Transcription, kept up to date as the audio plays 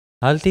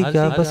אל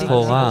תיגע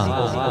בסחורה.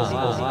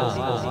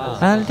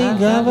 אל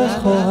תיגע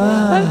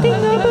בסחורה. אל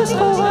תיגע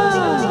בסחורה.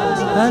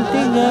 אל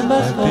תיגע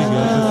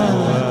בסחורה.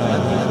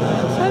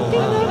 אל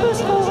תיגע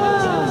בסחורה.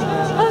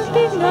 אל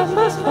תיגע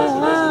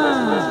בסחורה.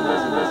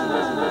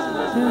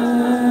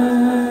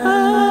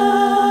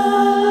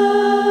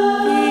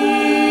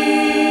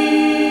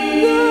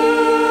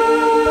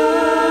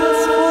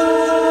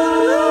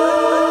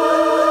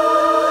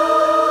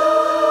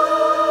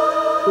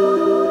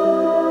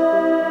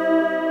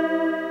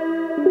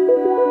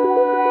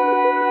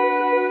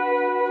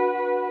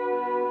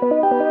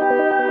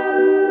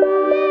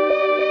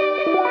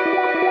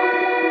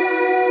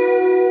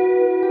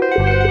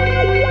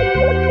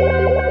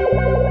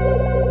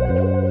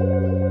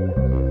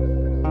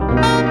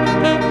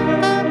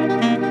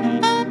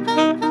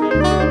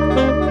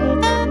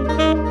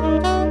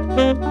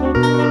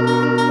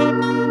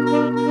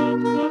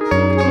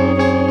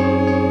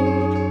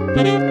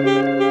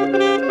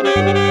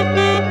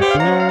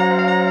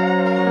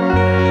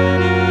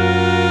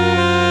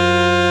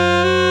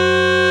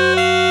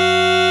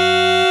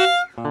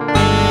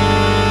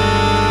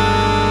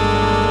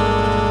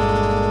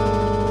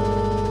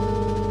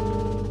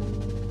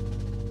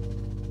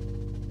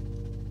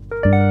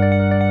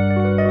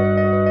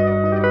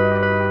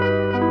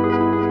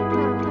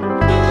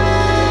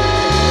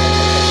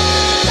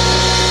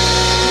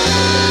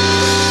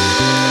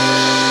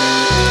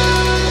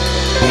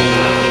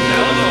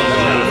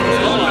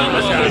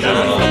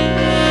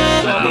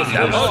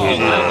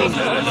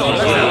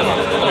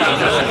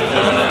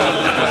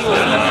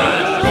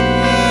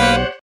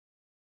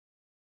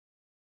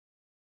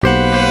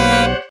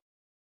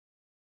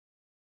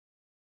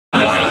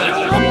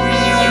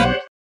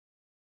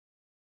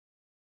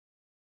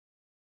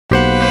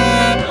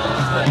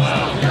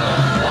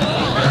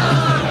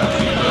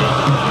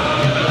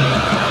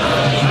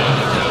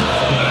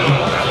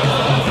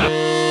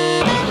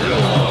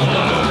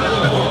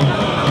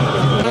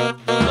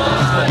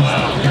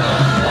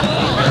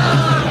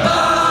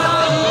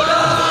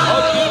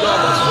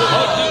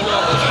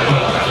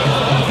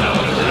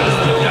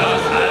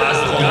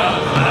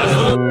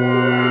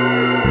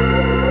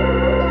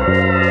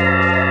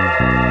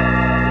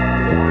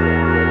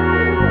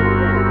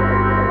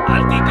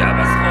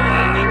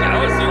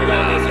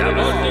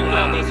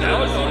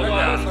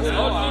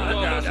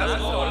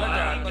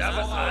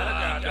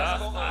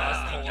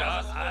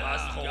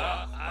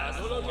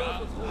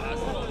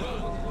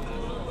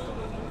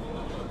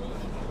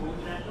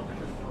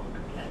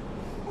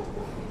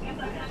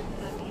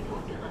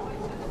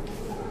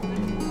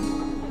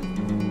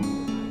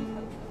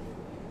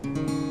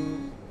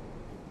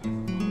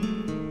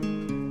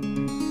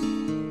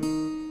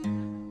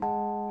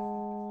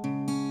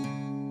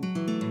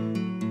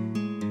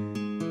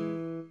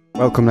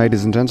 Welcome,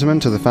 ladies and gentlemen,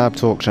 to the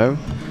FabTalk show.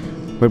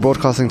 We're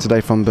broadcasting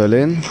today from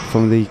Berlin,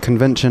 from the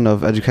Convention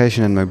of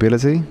Education and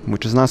Mobility,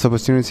 which is a nice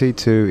opportunity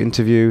to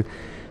interview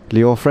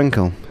Lior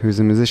Frenkel, who's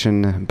a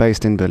musician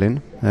based in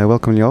Berlin.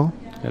 Welcome, Lior.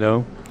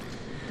 Hello.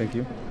 Thank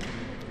you.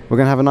 We're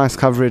going to have a nice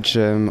coverage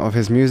of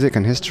his music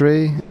and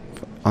history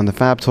on the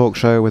FabTalk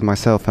show with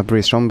myself,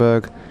 Fabrice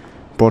Schomberg,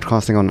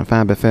 broadcasting on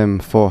Fab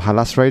FM for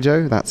Halas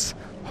Radio, that's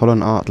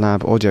Holland Art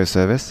Lab audio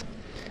service.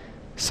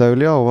 So,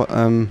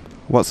 Lior,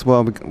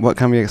 what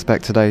can we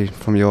expect today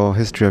from your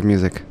history of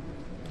music?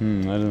 I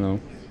don't know.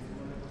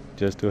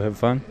 Just to have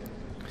fun.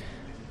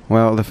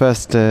 Well, the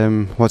first,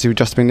 what you've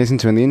just been listening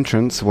to in the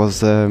entrance was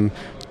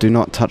Do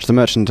Not Touch the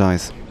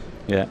Merchandise.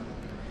 Yeah.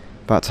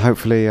 But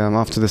hopefully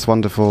after this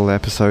wonderful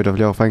episode of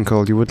Lior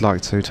Frenkel, you would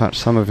like to touch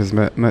some of his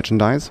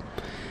merchandise.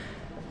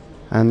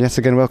 And yet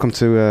again, welcome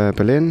to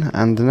Berlin.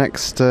 And the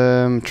next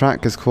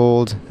track is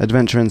called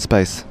Adventure in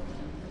Space.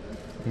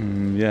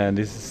 Yeah,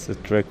 this is a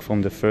track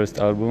from the first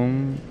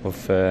album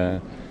of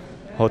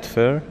Hot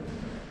Fur,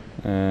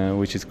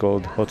 which is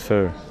called Hot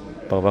Fur,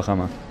 Parva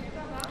Chama.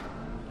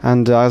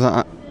 And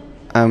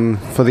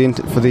for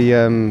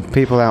the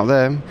people out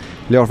there,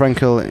 Lior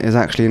Frenkel is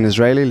actually an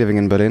Israeli living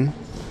in Berlin,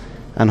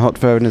 and Hot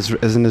Fur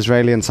is an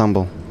Israeli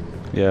ensemble.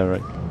 Yeah,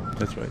 right.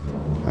 That's right.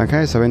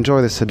 Okay, so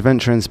enjoy this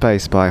Adventure in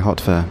Space by Hot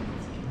Fur.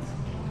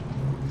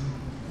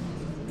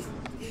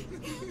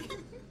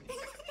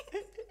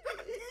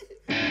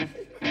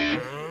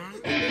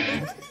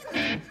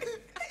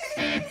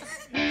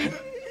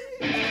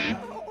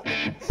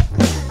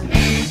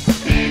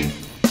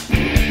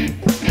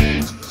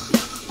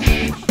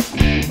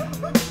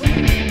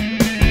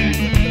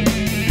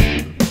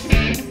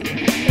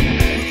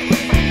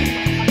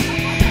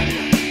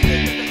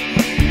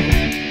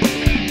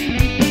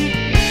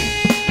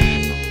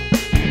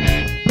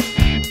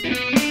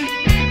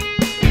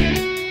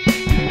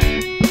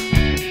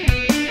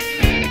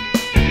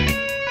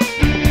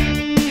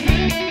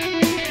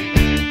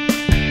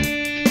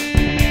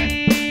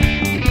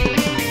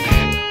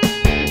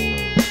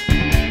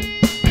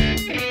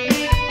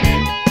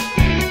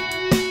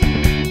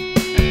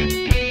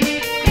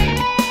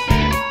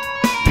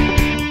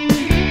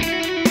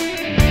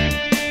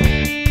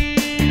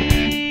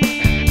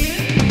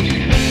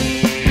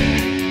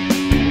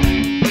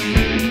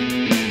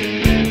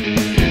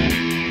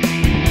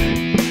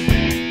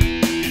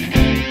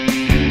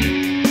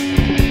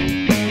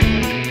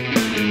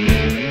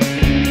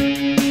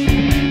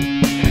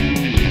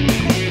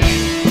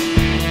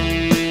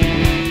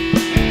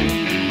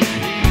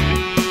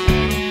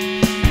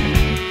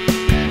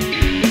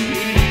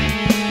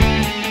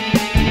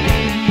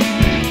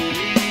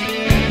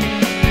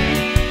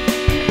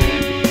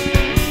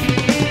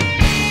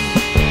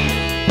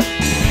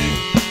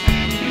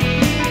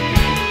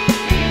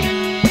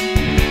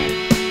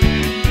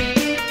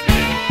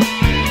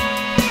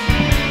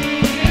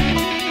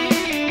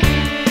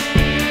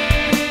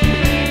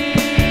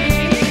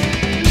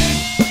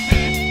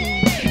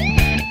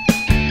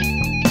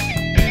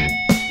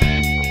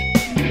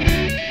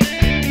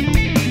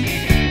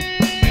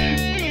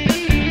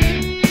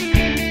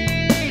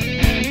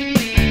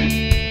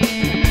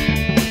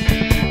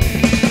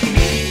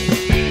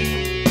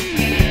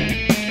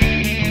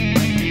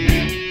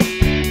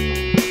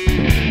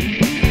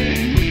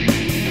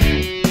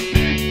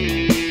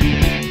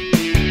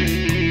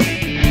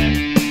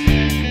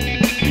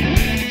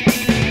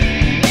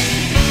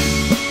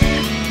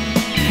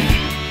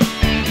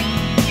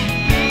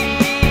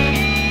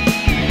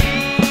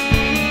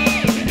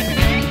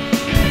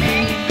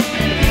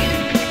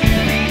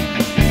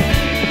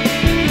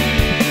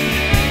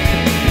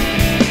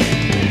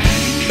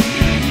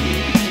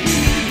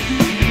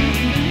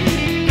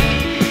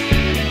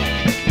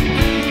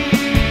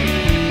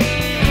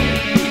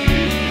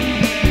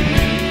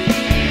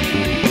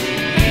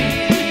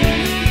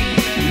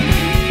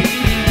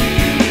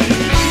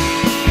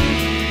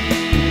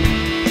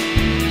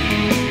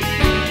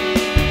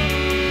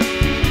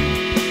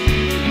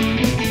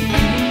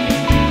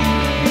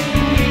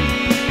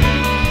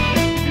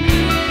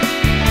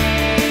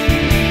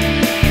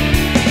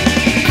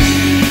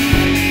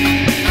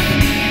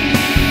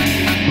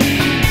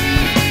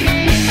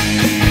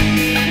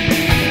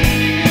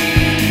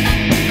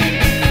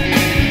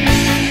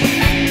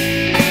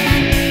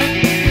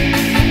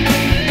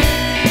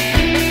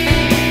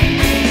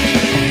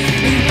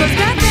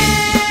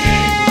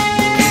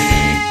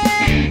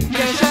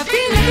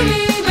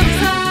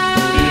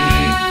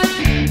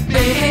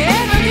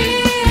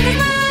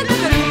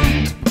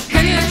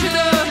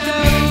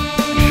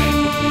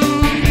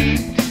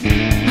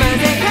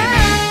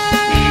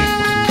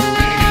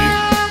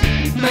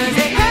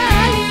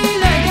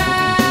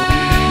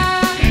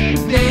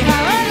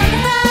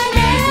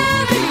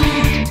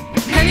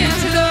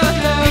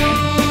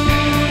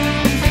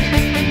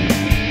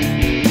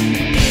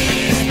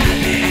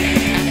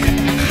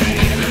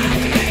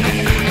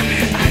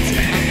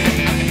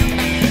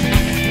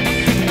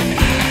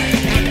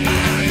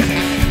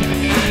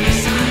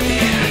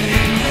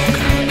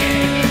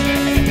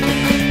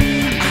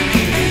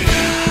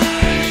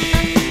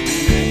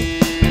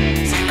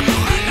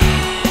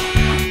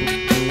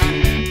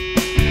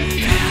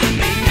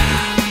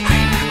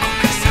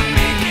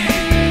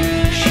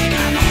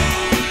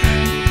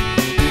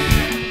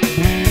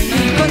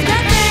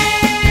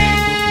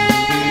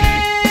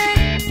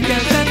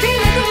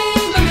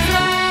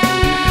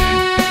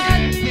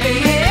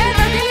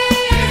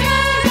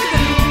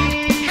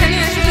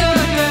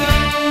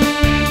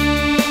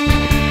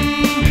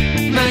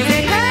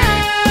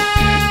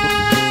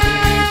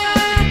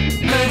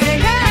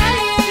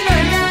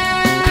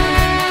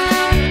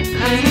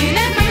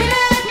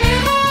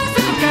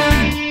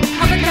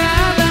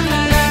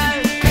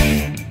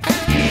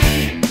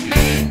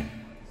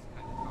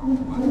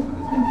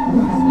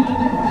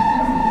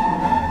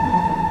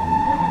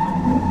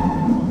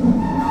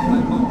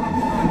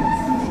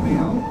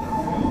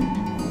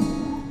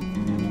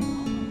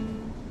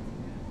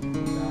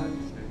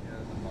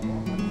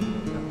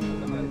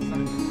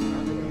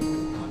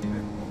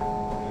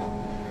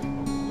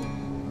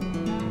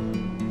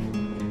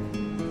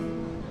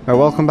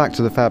 welcome back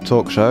to the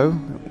FabTalk show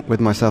with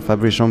myself,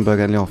 Fabrice, Schomberg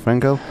and Lior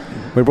Frenkel.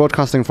 We're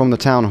broadcasting from the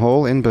town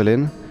hall in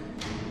Berlin,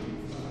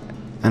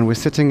 and we're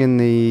sitting in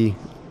the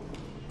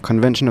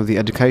Convention of the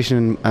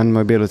Education and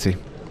Mobility.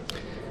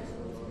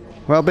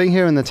 Well, being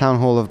here in the town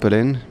hall of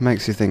Berlin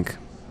makes you think.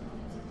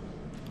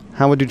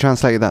 How would you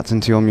translate that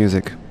into your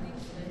music?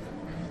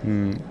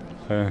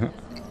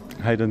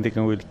 I don't think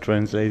I will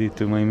translate it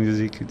to my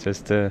music.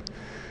 Just I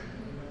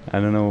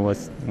don't know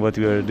what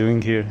we are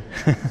doing here.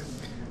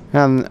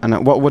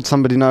 And what would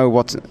somebody know?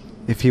 What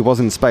if he was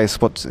in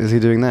space? What is he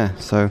doing there?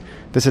 So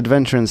this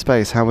adventure in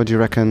space, how would you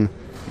reckon,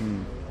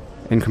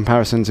 in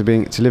comparison to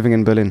living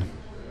in Berlin?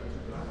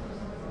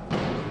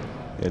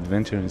 The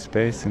adventure in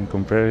space in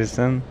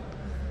comparison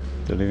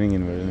to living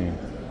in Berlin.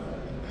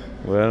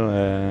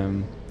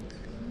 Well,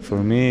 for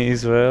me,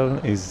 Israel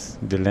is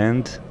the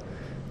land,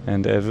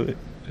 and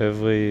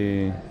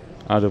every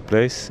other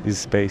place is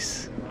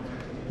space.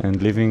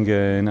 And living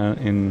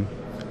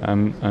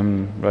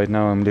right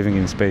now I'm living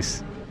in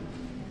space.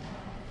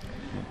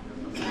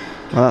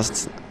 Well,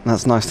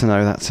 that's nice to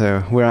know that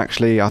we're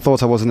actually. I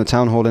thought I was in the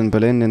town hall in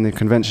Berlin in the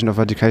Convention of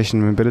Education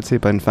and Mobility,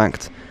 but in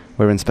fact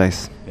we're in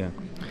space. Yeah.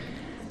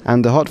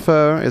 And the hot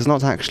fur is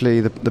not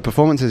actually the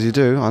performances you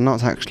do are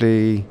not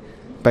actually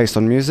based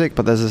on music,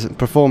 but there's a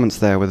performance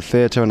there with a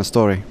theatre and a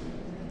story.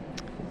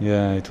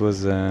 Yeah, it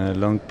was a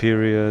long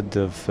period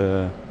of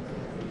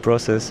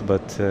process,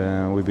 but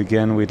we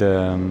began with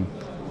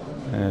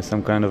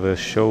some kind of a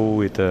show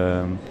with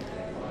a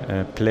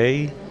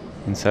play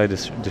inside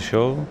the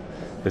show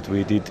that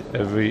we did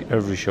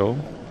every show,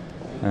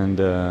 and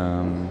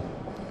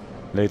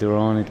later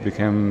on it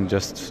became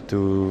just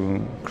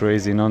too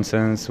crazy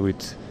nonsense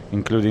with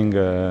including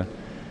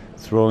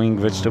throwing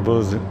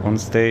vegetables on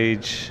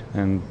stage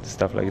and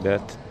stuff like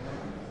that,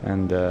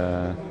 and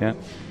yeah.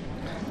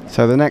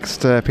 So the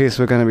next piece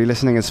we're going to be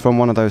listening is from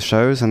one of those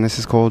shows, and this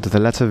is called The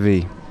Letter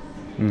V.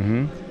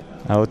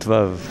 Out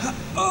Vav.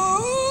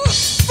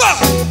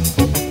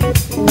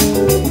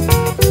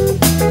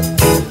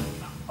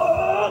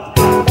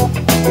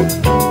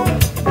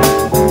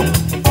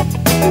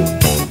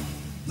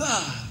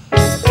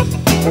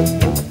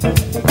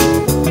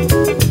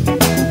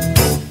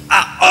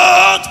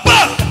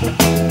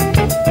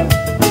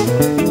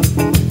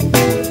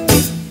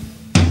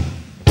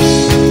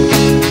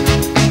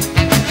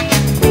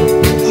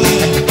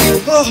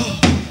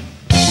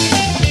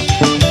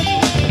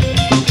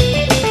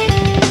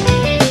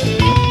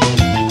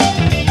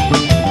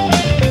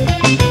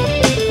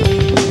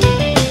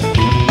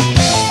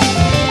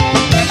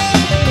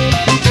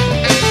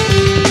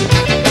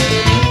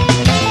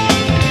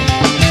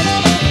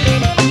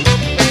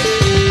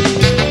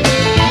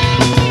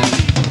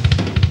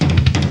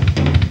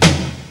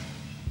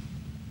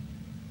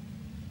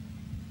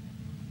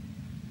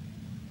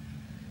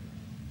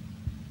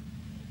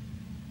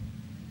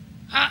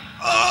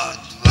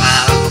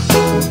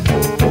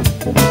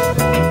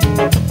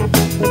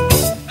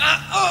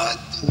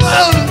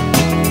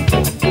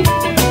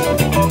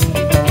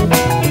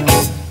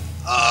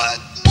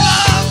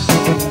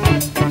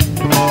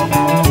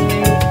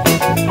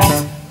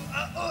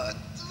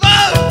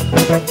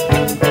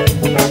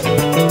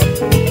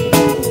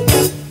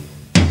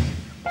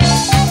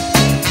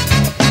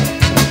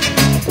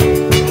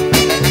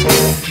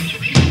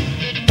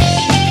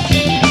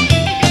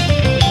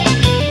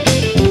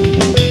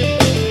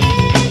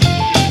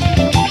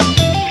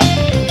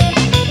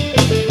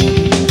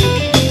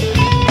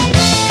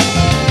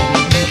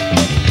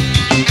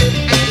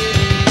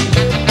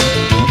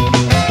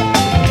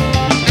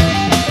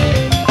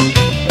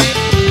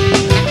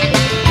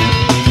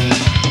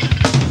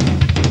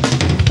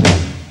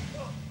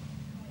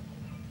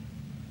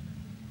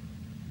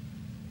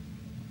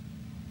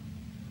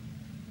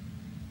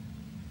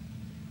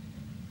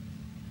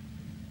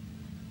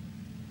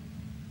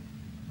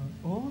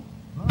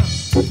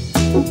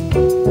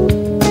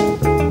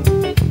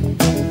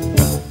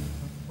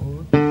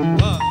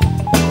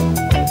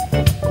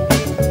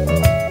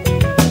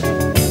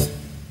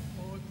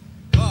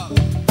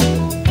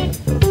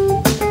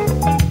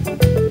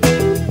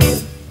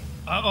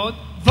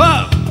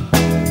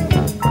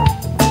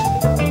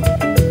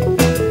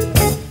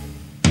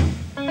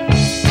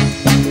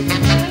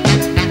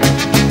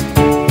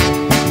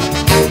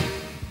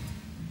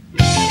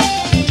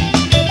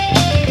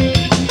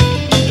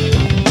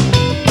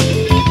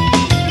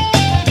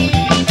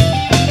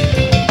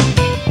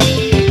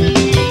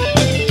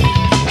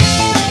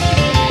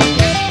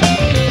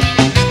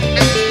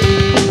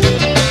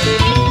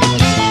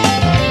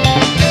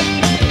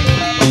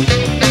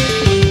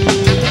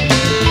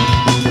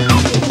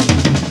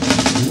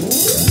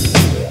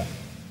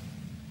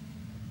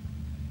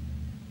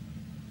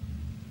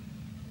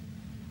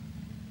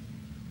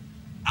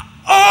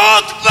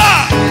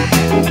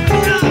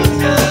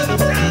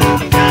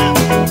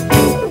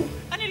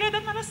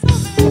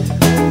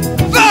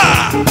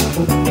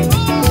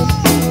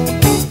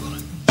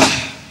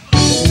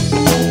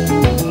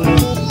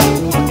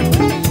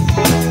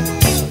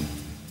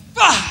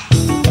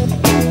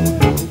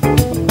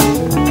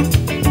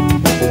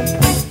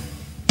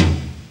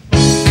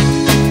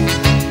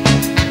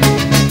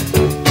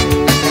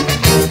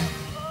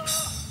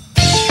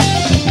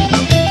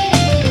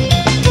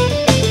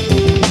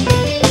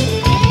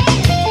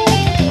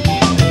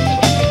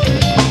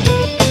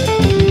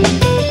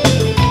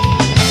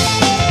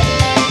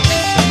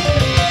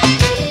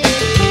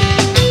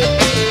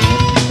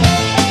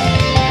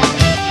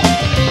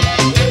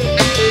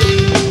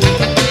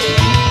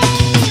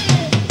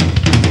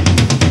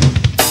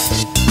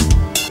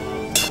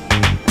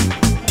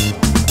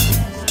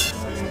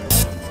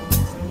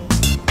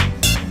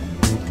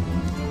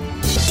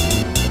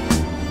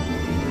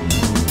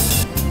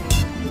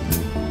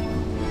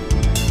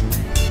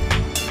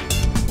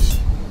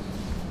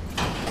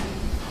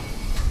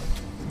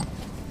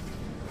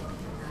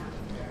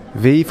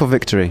 V for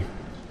victory.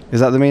 Is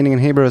that the meaning in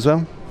Hebrew as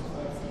well?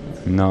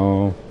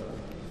 No.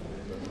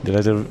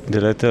 The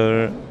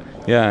letter,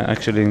 yeah,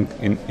 actually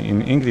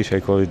in English I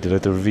call it the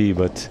letter V,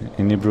 but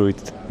in Hebrew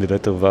it's the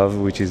letter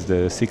Vav, which is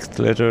the 6th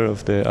letter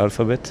of the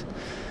alphabet.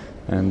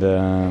 And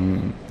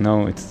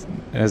no, it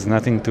has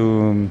nothing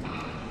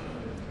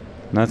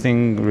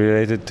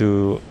related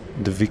to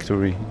the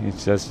victory.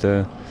 It's just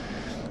a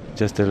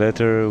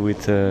letter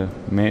with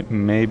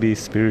maybe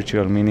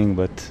spiritual meaning,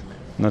 but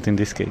not in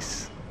this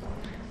case.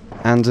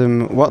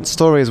 And what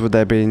stories would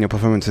there be in your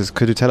performances?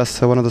 Could you tell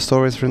us one of the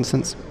stories, for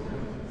instance?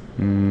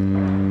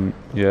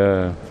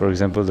 Yeah, for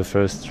example, the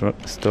first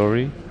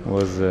story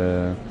was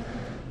a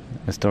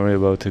story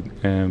about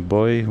a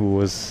boy who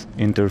was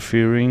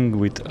interfering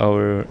with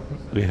our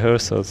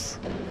rehearsals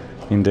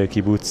in the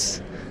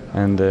kibbutz,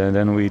 and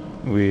then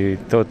we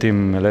taught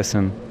him a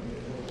lesson.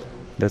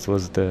 That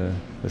was the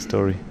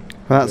story.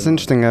 Well, that's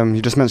interesting.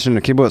 You just mentioned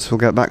the kibbutz. We'll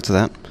get back to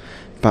that.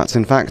 But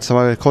in fact, so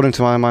according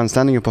to my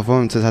understanding, your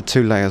performances had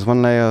 2 layers.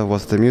 One layer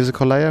was the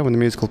musical layer, with the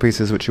musical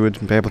pieces which you would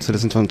be able to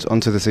listen to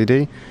onto the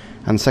CD,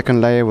 and the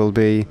second layer will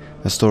be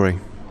a story.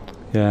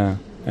 Yeah,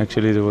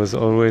 actually there was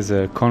always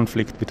a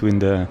conflict between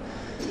the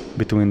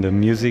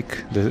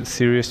music, the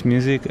serious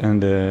music,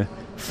 and the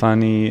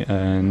funny,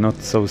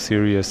 not so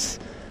serious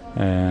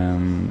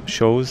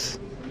shows,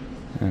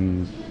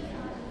 and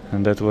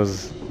that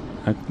was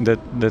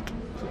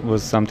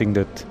something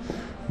that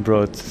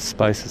brought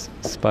spice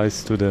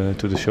to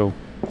the show.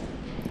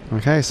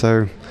 Okay,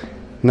 so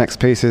next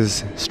piece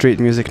is Street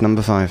Music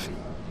number 5.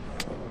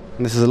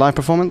 And this is a live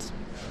performance?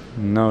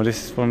 No,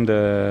 this is from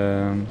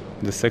the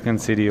second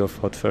CD of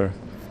Hot Fur.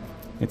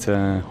 It's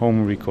a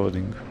home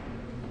recording.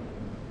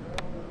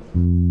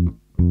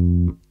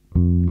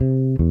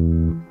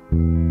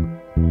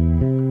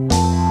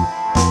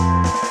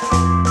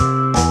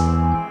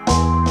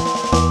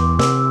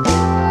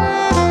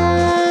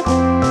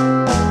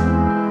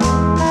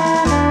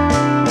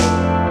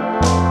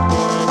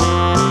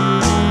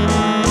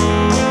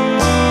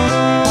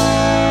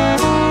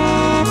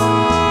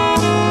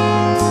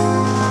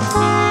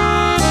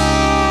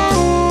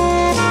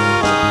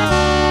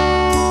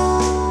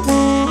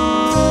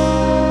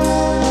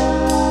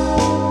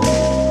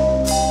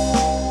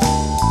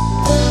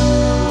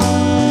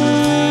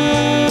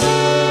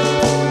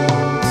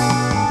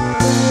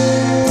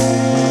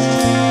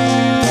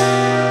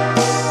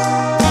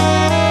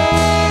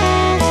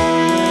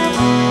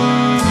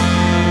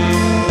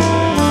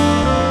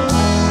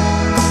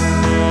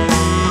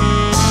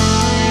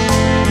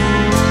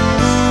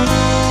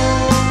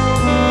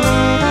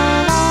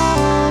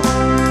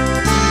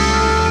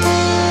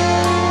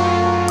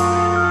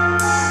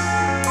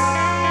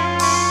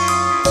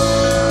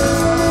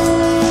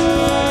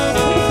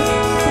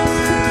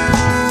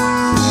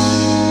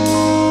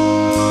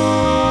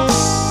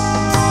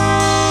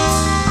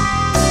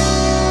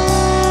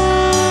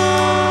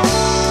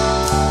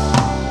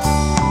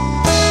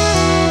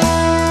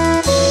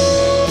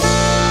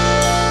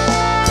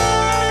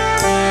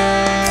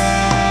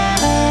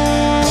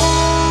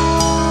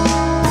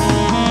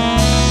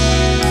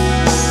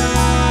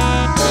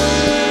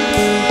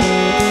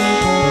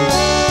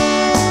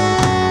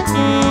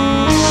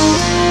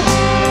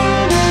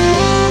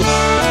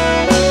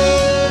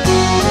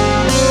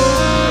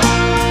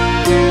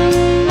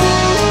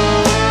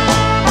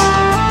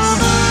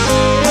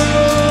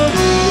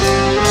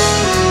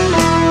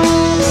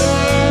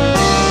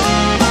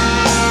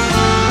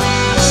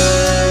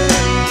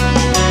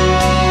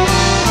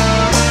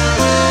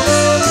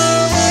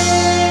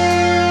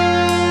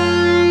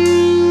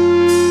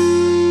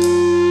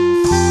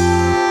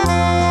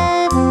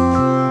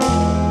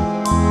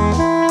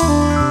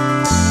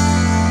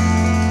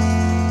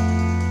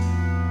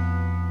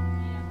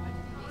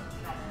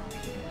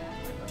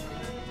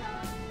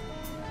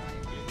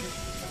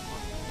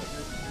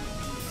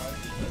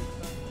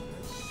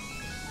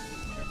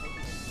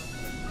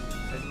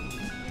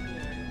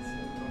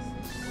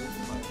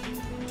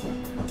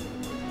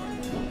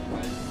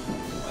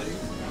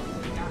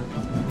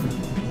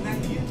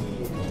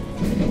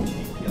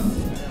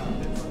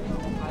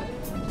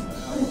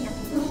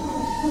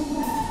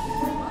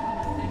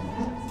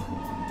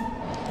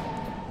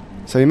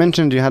 So you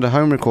mentioned you had a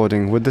home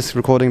recording. Would this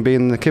recording be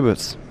in the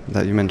kibbutz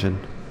that you mentioned?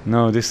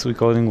 No, this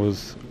recording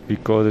was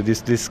recorded.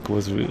 This disc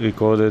was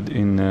recorded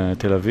in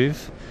Tel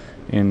Aviv,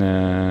 in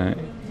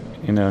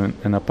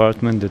an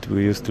apartment that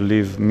we used to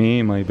live.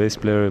 Me, my bass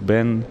player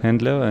Ben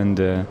Handler, and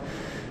the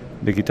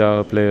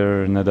guitar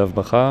player Nadav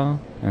Bachar,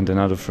 and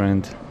another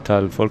friend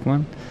Tal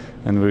Folkman,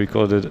 and we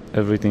recorded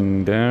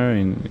everything there.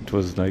 It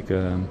was like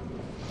the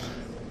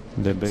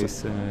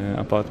bass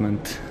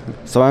apartment.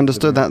 So I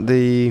understood that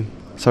the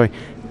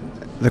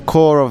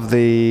core of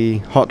the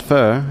Hot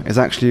Fur is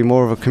actually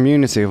more of a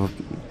community.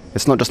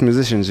 It's not just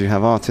musicians, you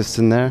have artists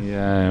in there.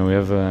 Yeah, we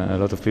have a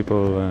lot of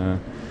people,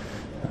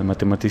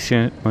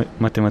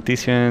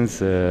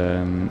 mathematicians,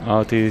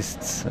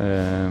 artists,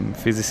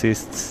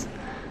 physicists,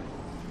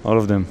 all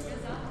of them.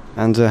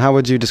 And how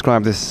would you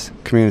describe this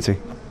community?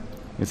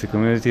 It's a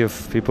community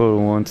of people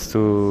who want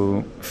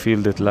to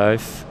feel that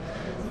life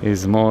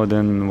is more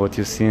than what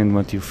you see and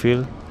what you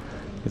feel.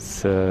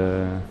 It's.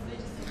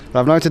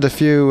 I've noted a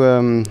few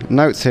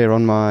notes here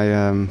on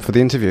my for the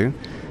interview,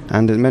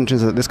 and it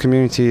mentions that this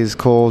community is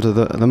called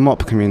the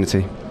mop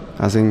community,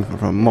 as in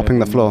from mopping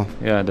the floor.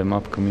 Yeah, the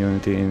mop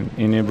community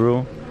in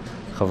Hebrew,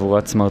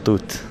 חבורת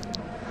סמרטוט.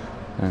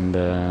 And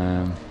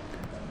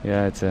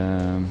yeah, it's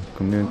a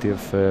community of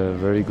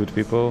very good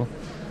people.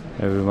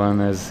 Everyone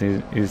has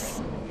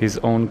his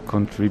own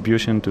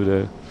contribution to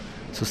the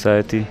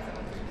society.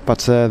 But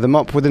the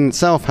mop within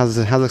itself has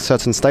a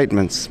certain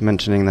statements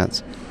mentioning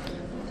that.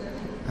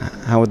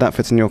 How would that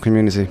fit in your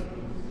community?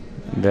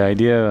 The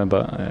idea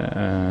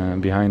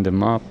behind the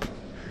mop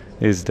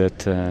is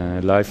that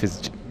life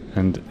is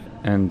and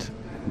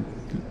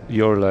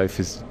your life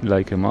is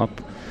like a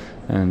mop,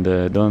 and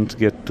don't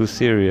get too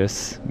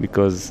serious,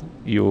 because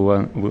you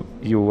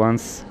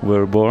once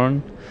were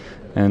born,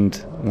 and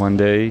one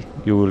day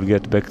you will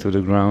get back to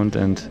the ground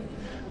and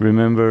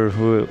remember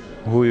who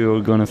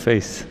you're gonna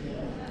face.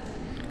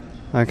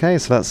 Okay,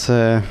 so that's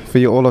for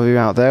you, all of you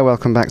out there.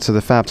 Welcome back to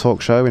the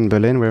FabTalk show in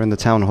Berlin. We're in the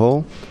town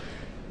hall,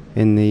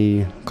 in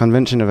the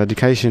Convention of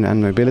Education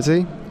and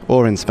Mobility,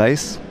 or in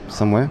space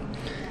somewhere.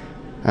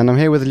 And I'm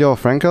here with Lior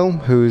Frenkel,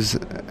 who's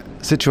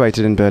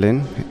situated in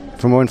Berlin.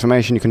 For more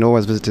information, you can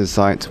always visit his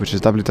site, which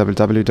is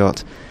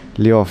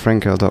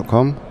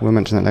www.liorfrenkel.com. We'll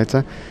mention that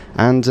later.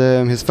 And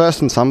his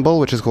first ensemble,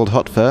 which is called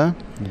Hot Fur,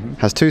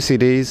 has 2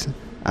 CDs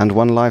and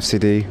 1 live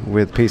CD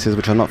with pieces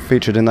which are not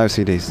featured in those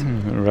CDs.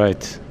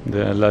 Right.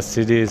 The last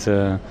CD is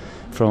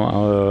from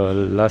our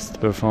last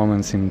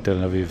performance in Tel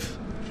Aviv.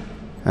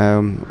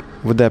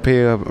 Would there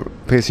be a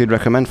piece you'd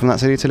recommend from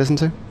that CD to listen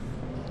to?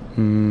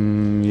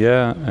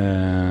 Yeah,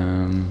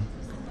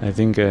 I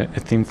think a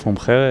theme from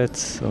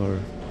Hertz or...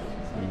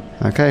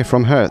 Okay,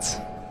 from Hertz.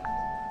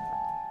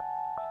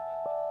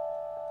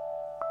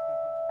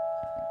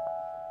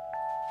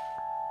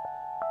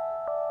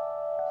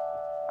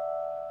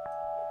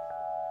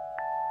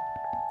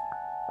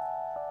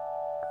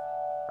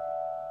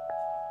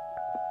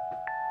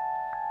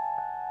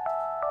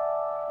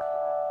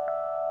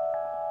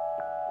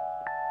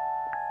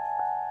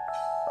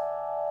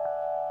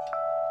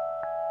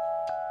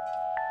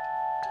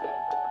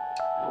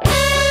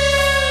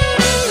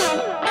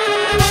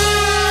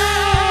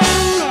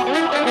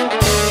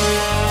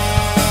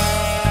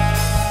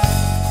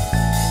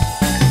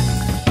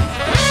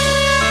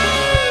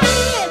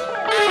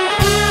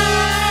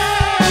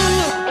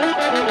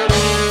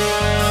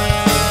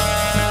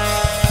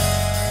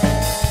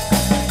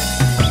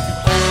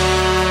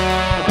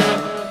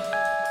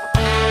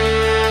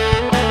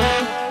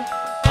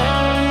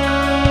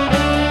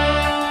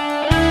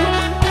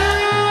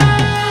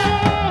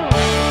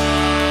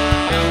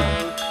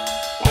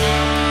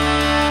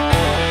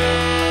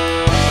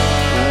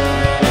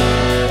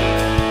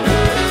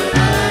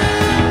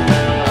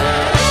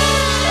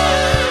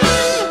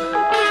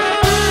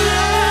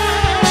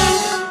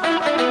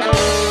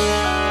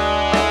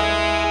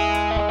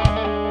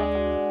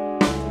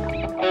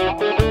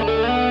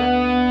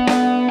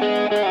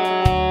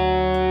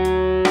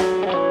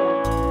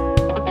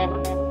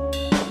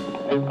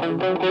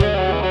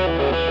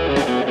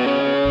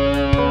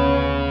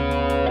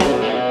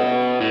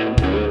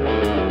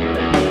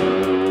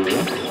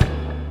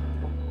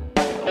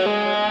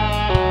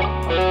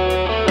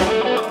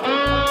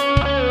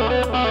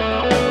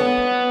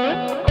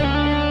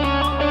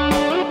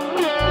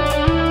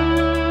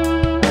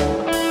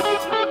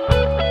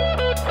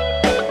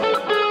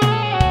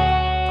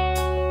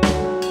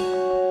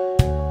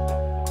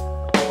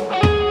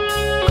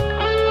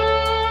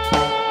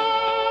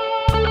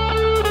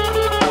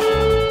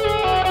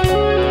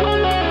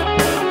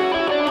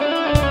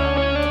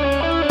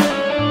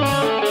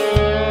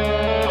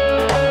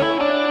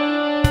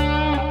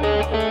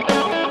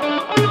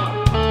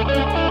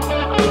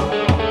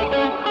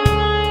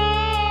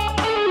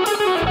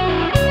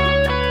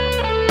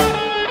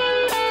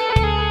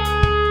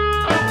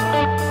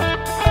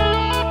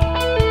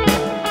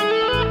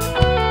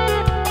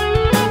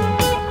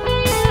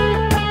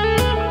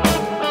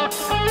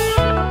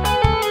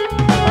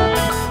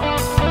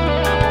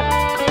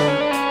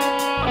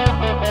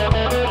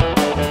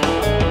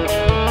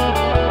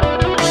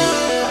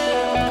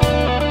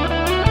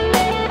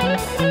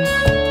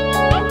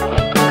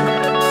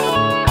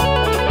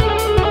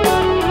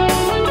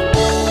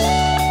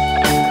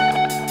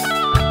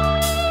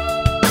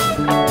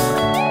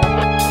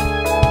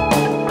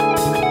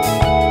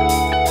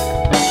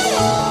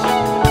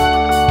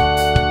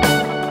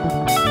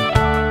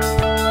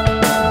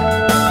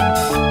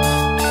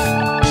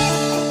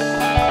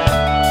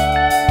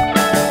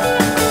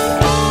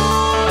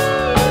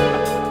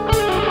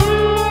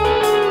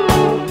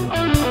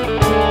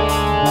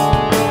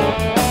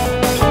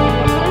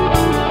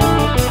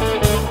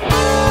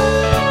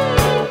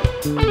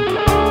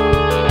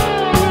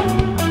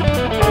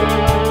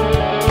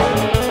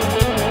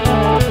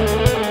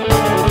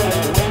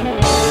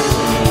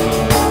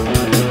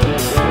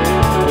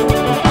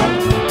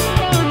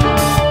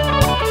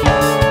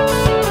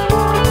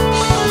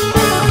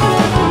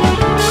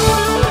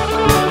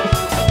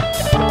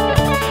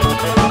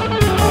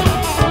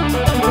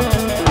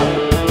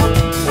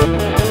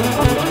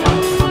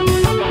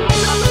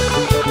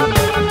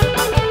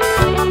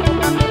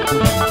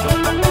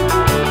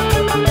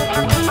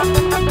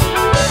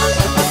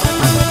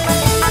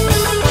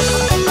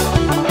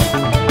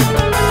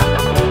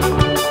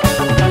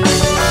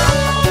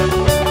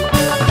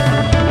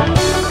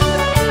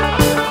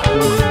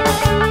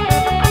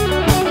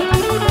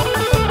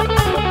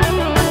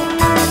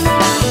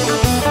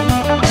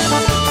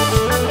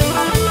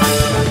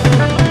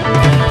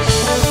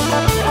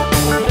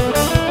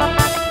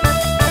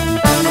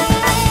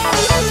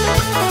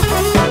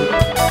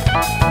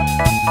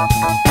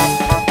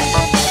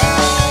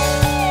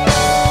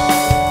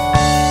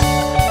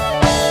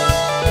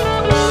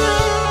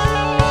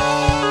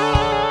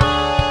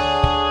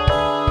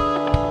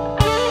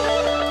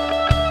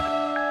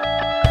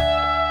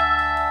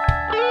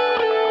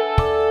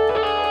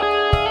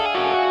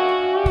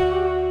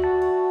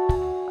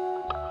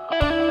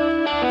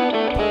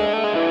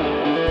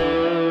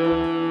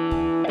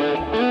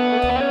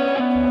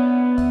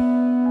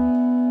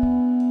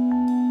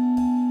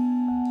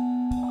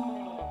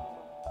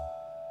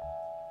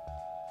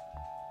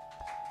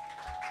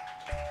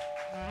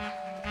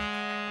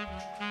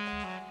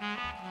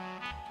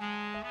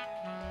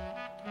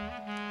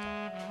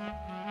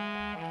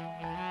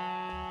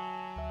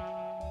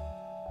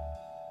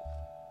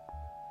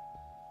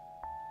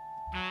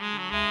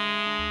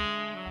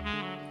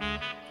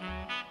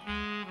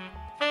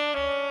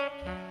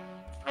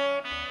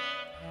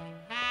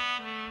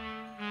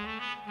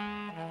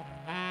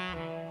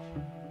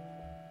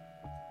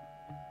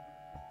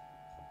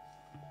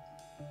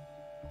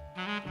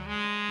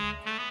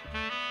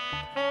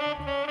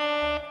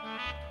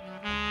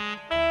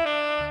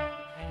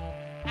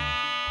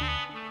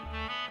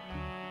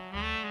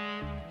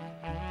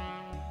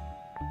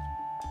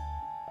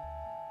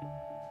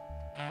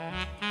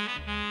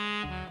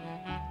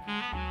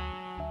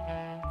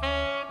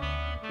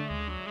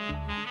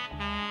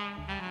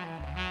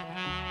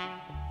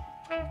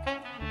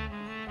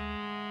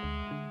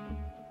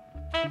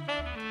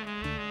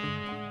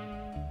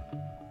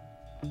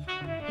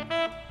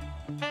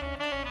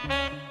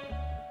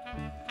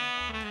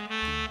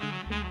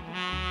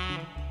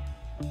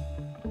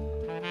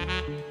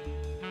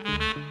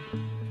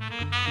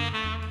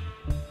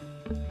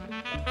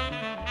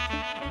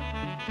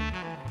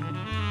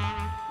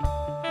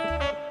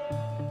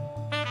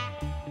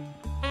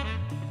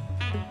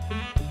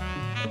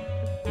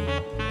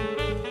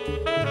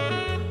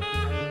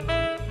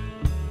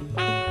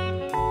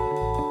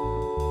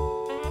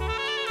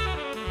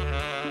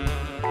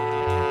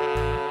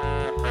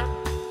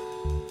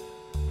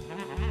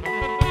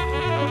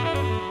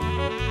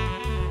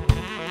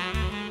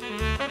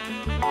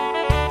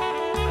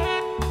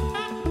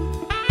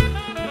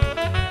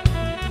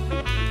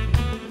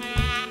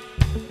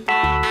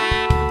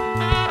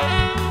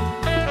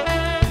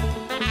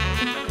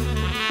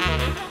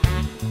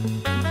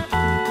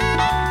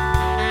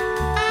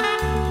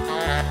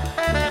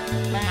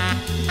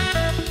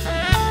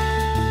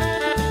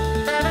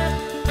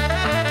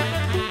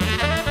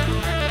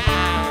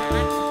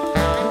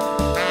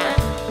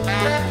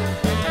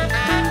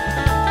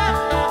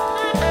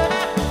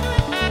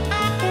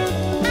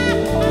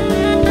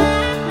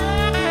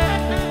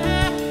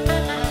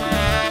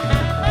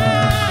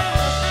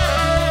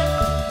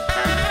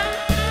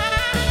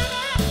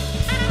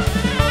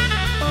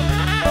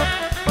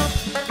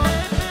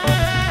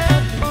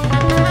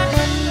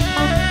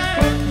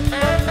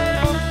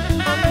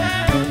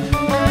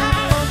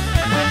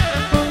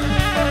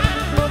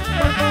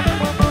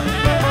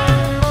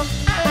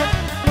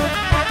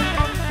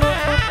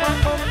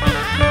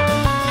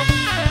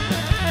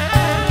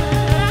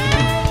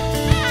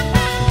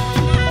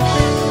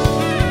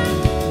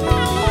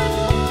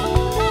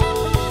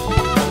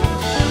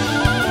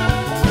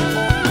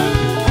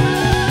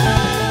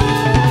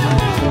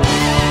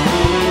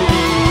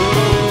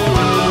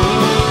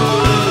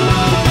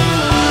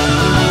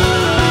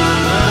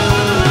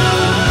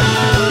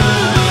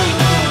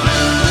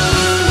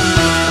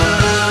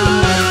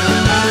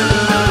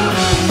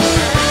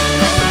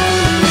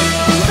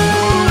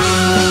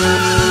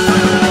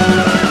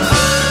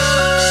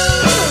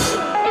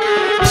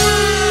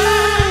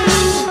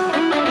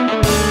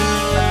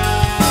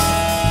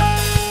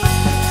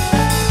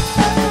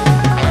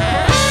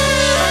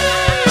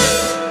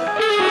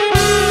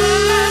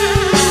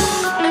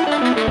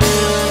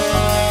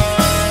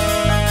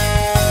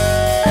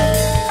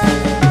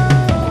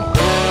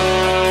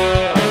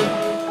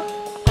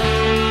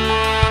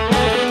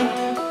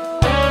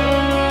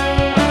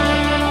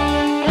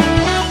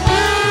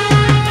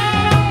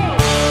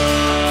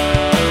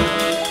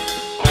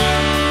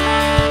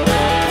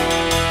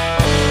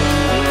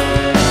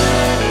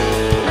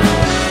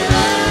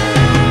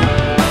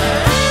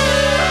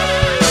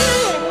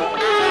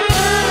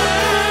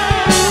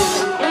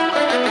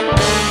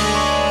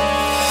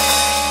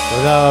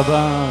 תודה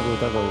רבה,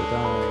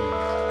 רבותיי.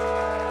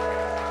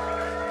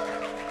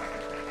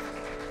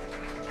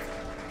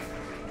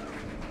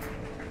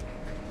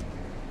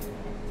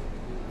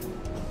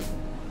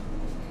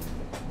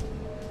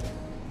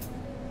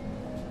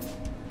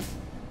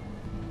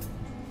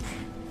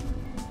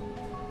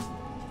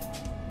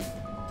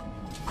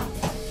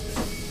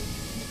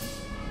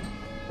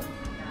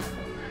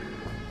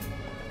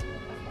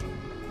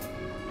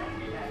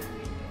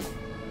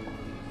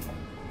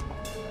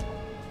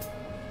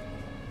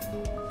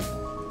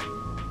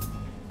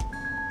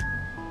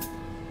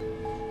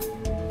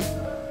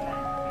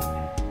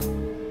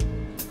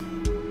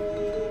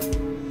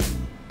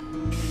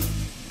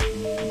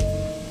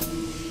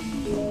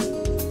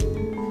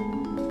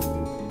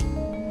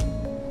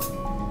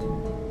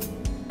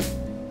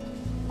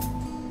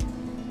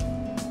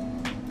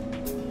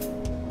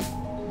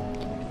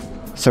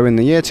 So in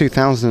the year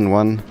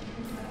 2001,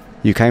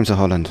 you came to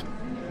Holland.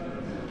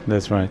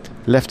 That's right.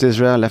 Left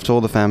Israel, left all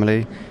the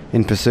family,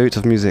 in pursuit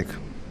of music.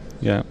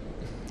 Yeah.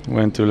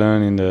 Went to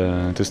learn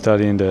to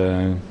study in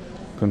the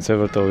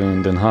conservatory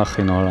in Den Haag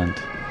in Holland,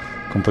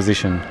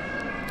 composition.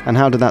 And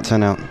how did that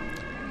turn out?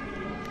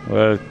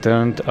 Well, it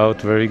turned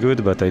out very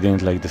good, but I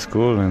didn't like the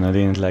school and I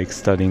didn't like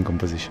studying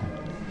composition.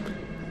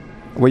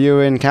 Were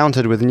you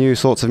encountered with new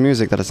sorts of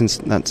music that's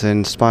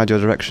inspired your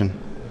direction?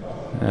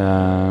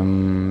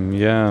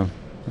 Yeah,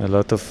 a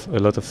lot of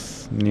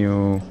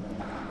new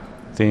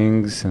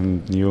things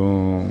and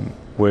new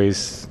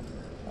ways.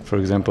 For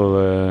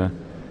example,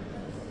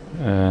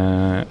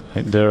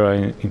 there I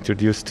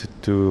introduced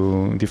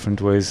to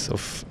different ways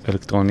of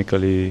electronic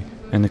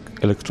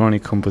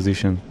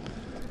composition.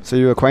 So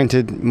you were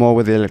acquainted more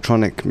with the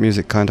electronic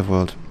music kind of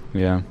world?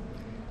 Yeah.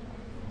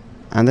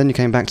 And then you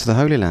came back to the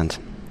Holy Land?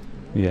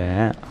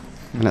 Yeah.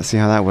 And let's see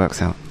how that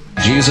works out.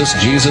 Jesus,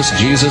 Jesus,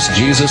 Jesus,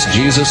 Jesus,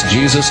 Jesus,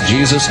 Jesus,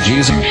 Jesus,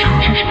 Jesus.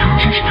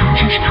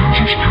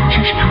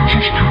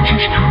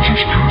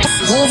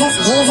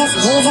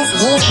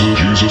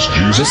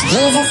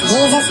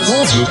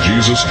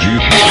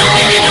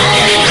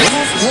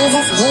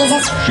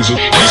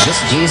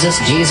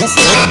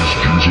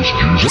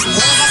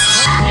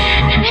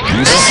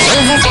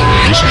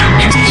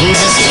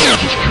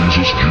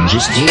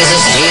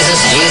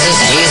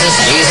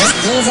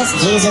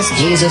 Jesus,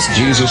 Jesus, Jesus,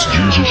 Jesus,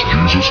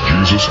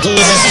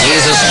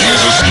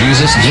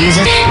 Jesus, Jesus,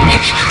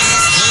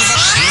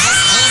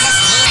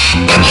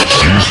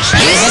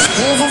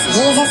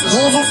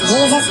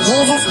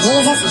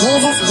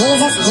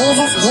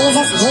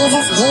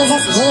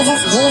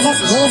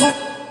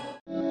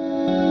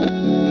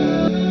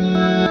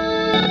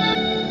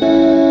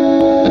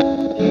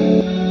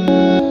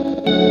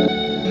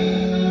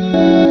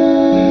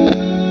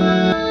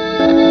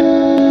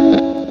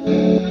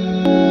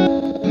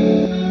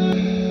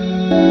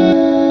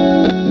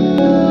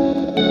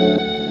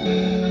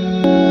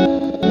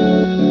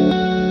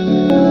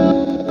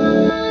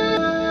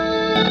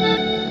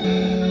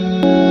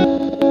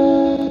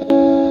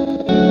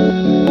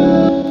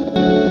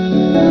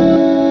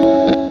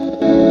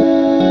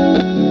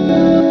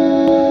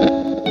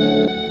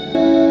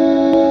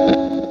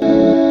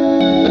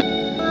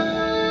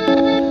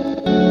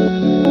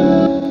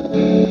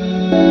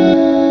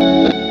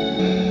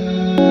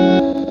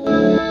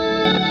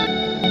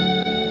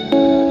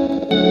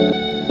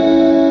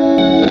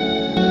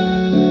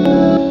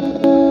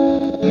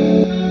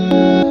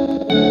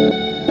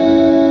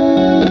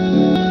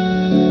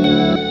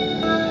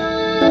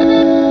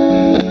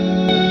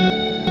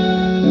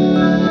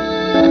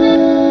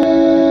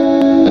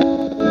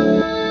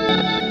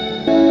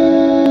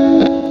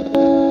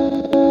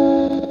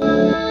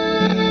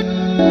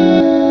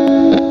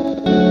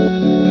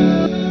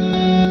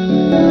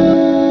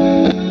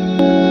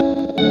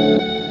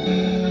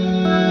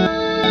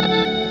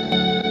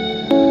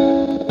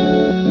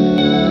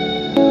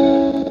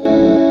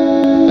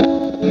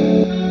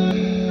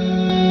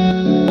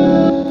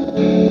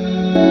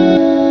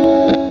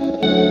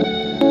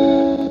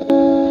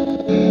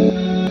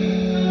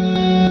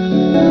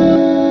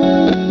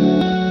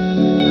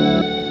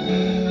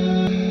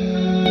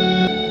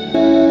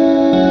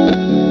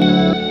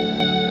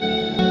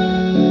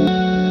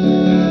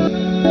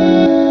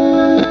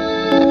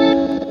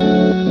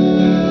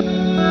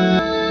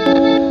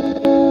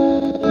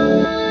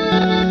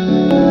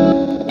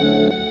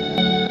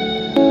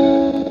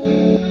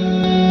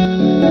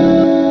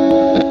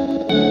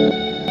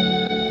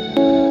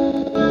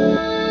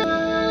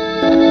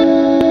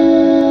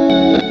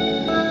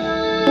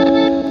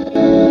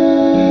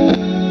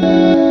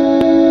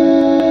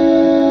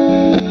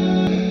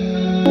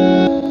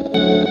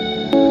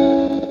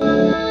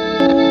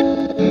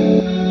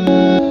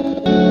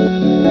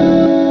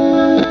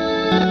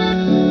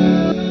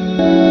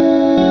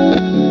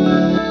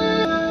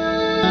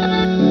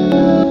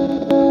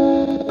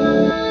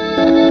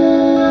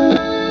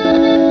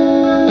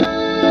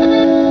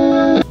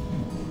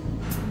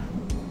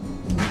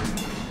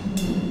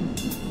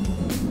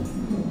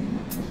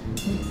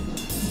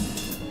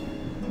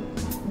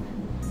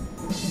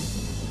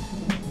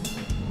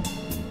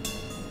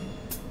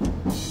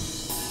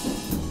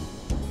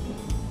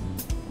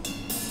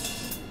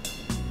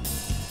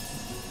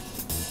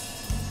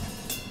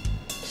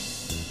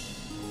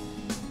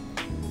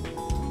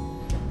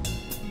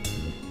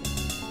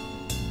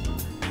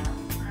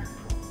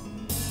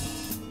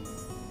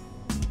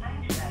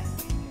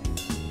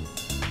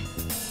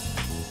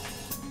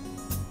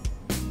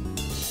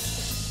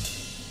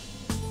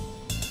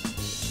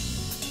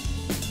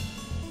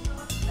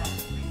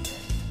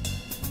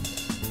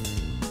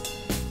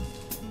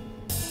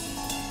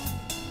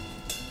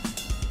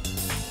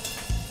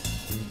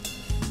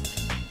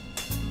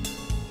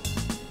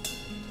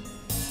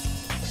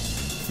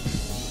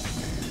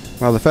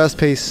 Well, the first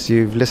piece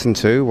you've listened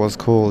to was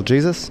called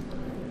Jesus,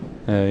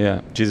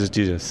 Yeah,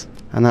 Jesus.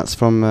 and that's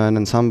from an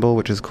ensemble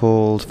which is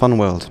called Fun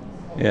World.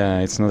 Yeah,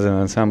 it's not an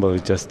ensemble,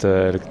 it's just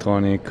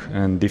electronic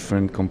and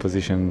different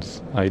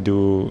compositions I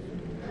do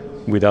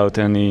without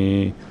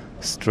any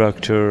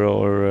structure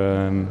or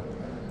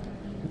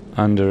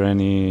under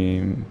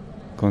any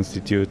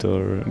constitute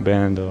or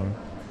band or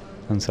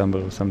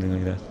ensemble or something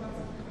like that.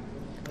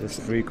 There's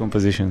 3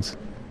 compositions.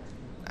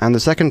 And the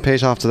second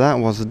piece after that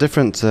was a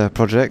different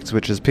project,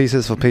 which is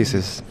Pieces for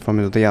Pieces,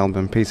 from the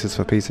album Pieces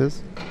for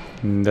Pieces.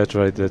 That's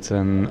right, that's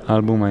an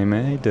album I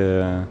made,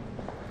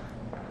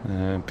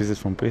 Pieces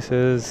from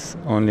Pieces,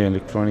 only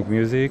electronic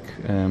music,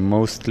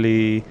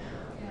 mostly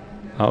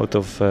out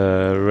of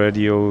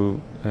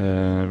radio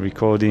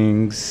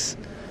recordings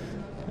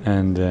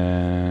and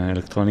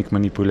electronic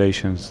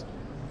manipulations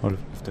of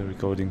the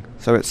recording.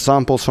 So it's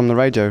samples from the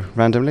radio,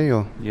 randomly,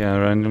 or? Yeah,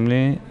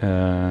 randomly.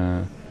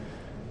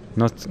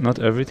 Not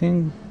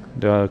everything.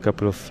 There are a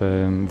couple of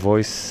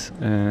voice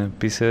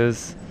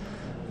pieces,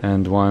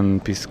 and one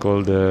piece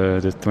called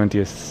the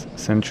 20th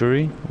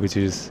Century, which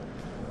is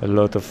a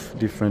lot of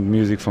different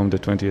music from the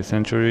 20th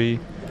century,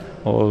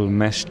 all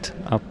meshed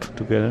up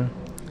together.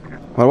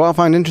 Well, what I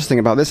find interesting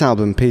about this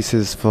album,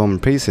 Pieces from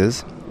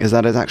Pieces, is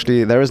that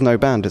there is no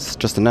band, it's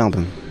just an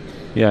album.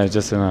 Yeah, it's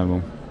just an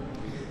album.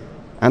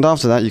 And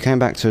after that, you came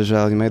back to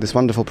Israel, you made this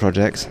wonderful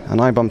project, and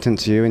I bumped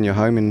into you in your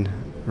home in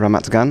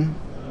Ramat Gan.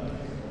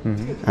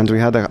 Mm-hmm. And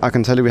I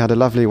can tell you we had a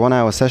lovely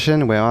 1-hour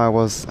session where I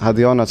had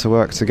the honor to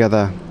work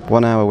together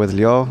 1 hour with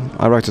Lior.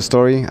 I wrote a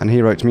story and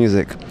he wrote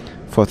music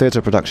for a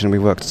theatre production we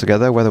worked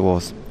together, Weather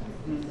Wars.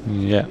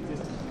 Yeah.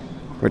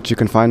 Which you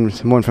can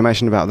find more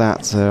information about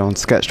that on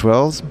Sketched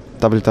Worlds,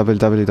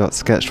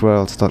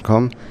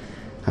 www.sketchedworlds.com.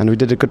 And we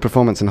did a good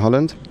performance in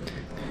Holland.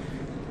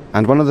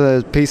 And one of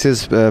the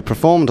pieces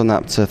performed on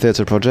that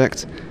theatre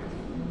project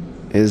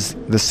is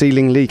The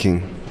Ceiling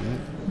Leaking.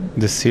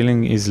 The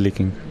ceiling is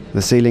leaking.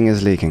 The Ceiling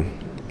is Leaking.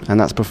 And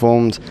that's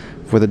performed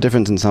with a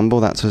different ensemble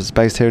that was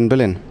based here in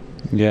Berlin.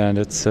 Yeah,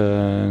 that's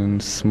a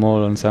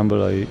small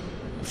ensemble I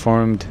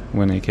formed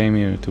when I came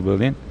here to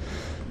Berlin,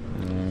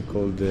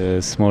 called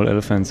Small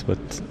Elephants,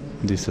 but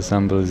this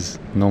ensemble is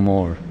no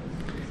more.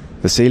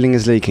 The Ceiling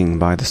is Leaking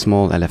by the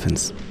Small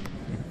Elephants.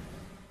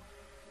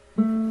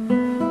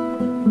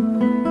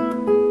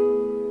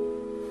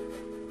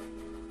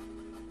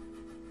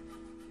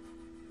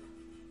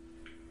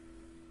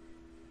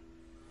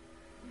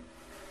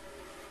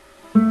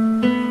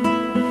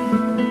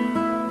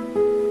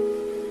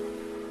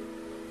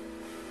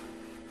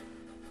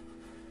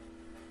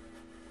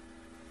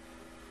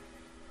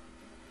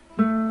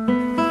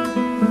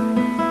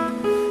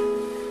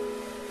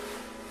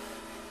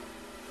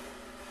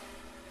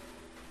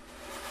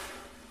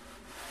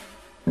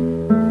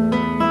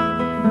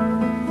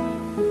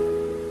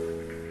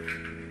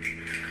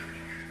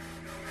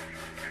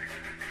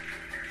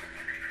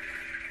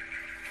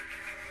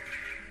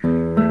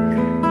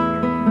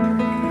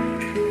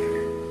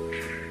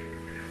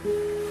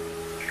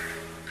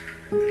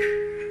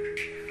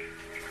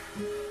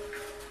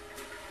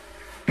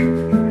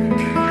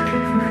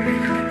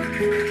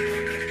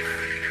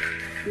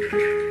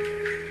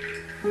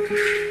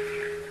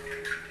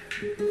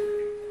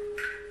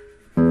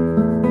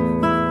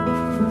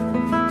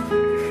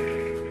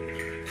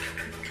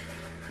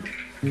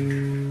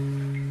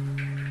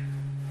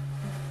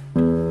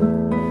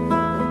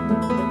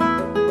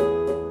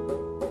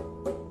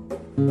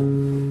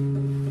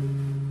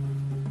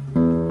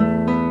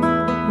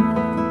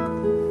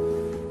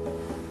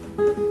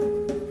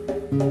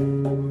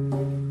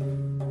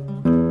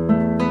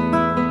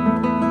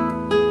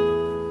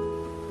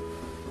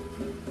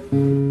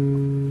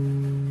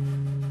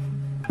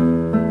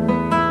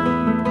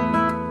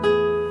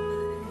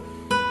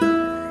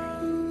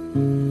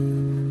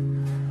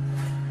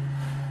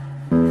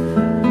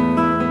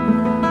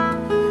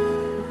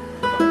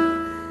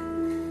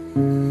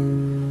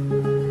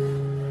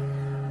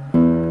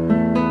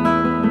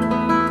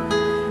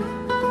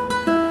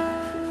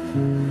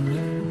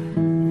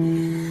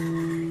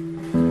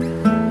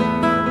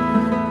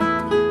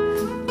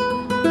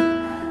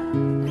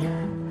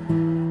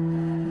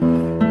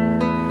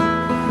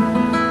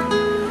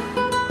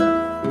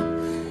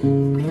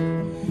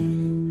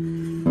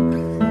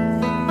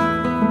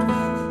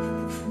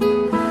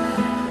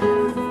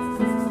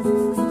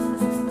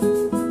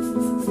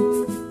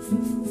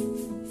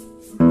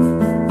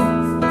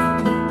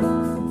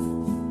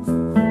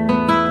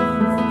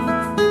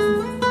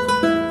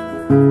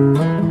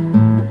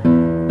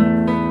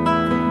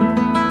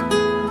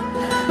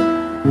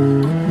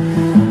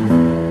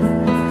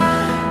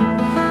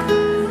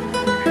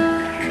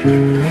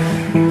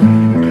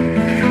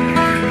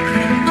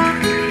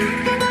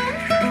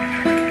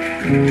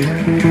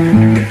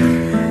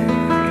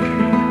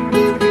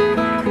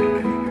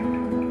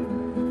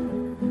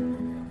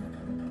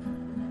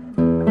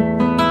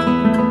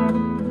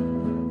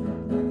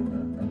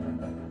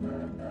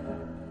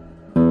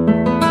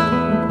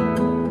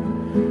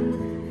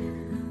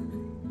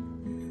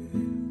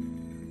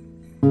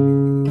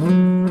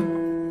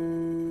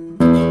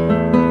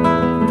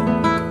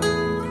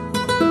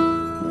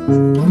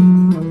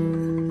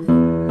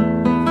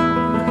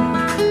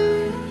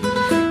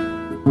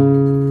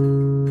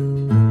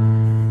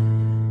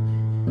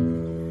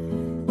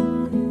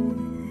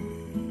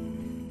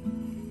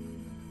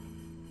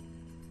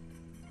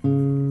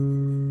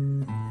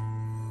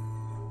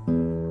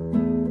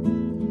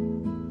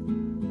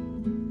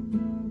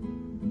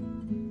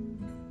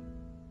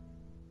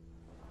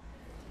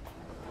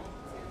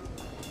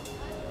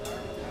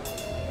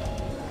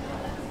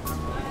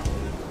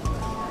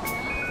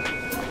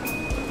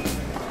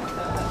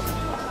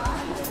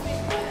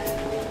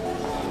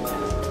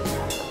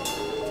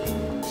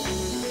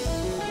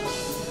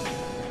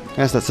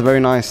 Yes, that's a very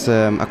nice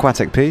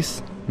aquatic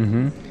piece.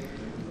 Mm-hmm.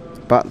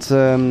 But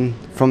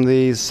from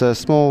these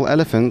small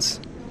elephants,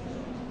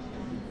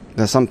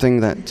 there's something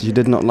that you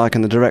did not like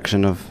in the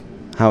direction of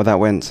how that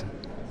went.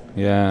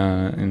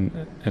 Yeah,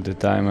 at the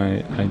time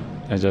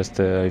I just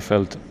I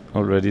felt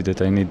already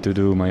that I need to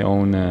do my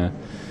own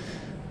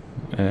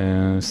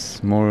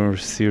more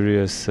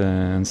serious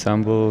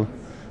ensemble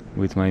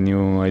with my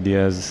new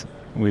ideas,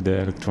 with the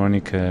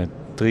electronic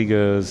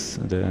triggers,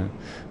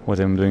 what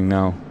I'm doing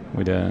now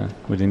with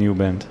a new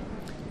band.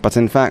 But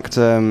in fact,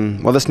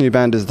 this new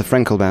band is the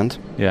Frenkel band.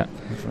 Yeah.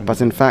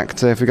 But in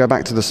fact, if we go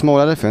back to the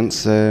small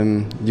elephants,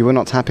 you were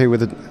not happy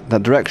with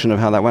that direction of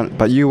how that went,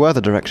 but you were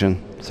the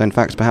direction. So in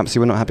fact, perhaps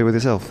you were not happy with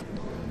yourself.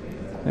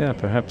 Yeah,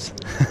 perhaps.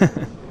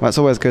 Well, it's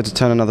always good to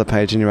turn another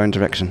page in your own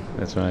direction.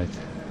 That's right.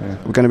 Yeah.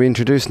 We're going to be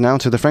introduced now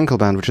to the Frenkel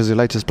band, which is your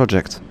latest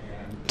project.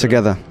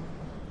 Together.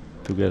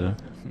 Together.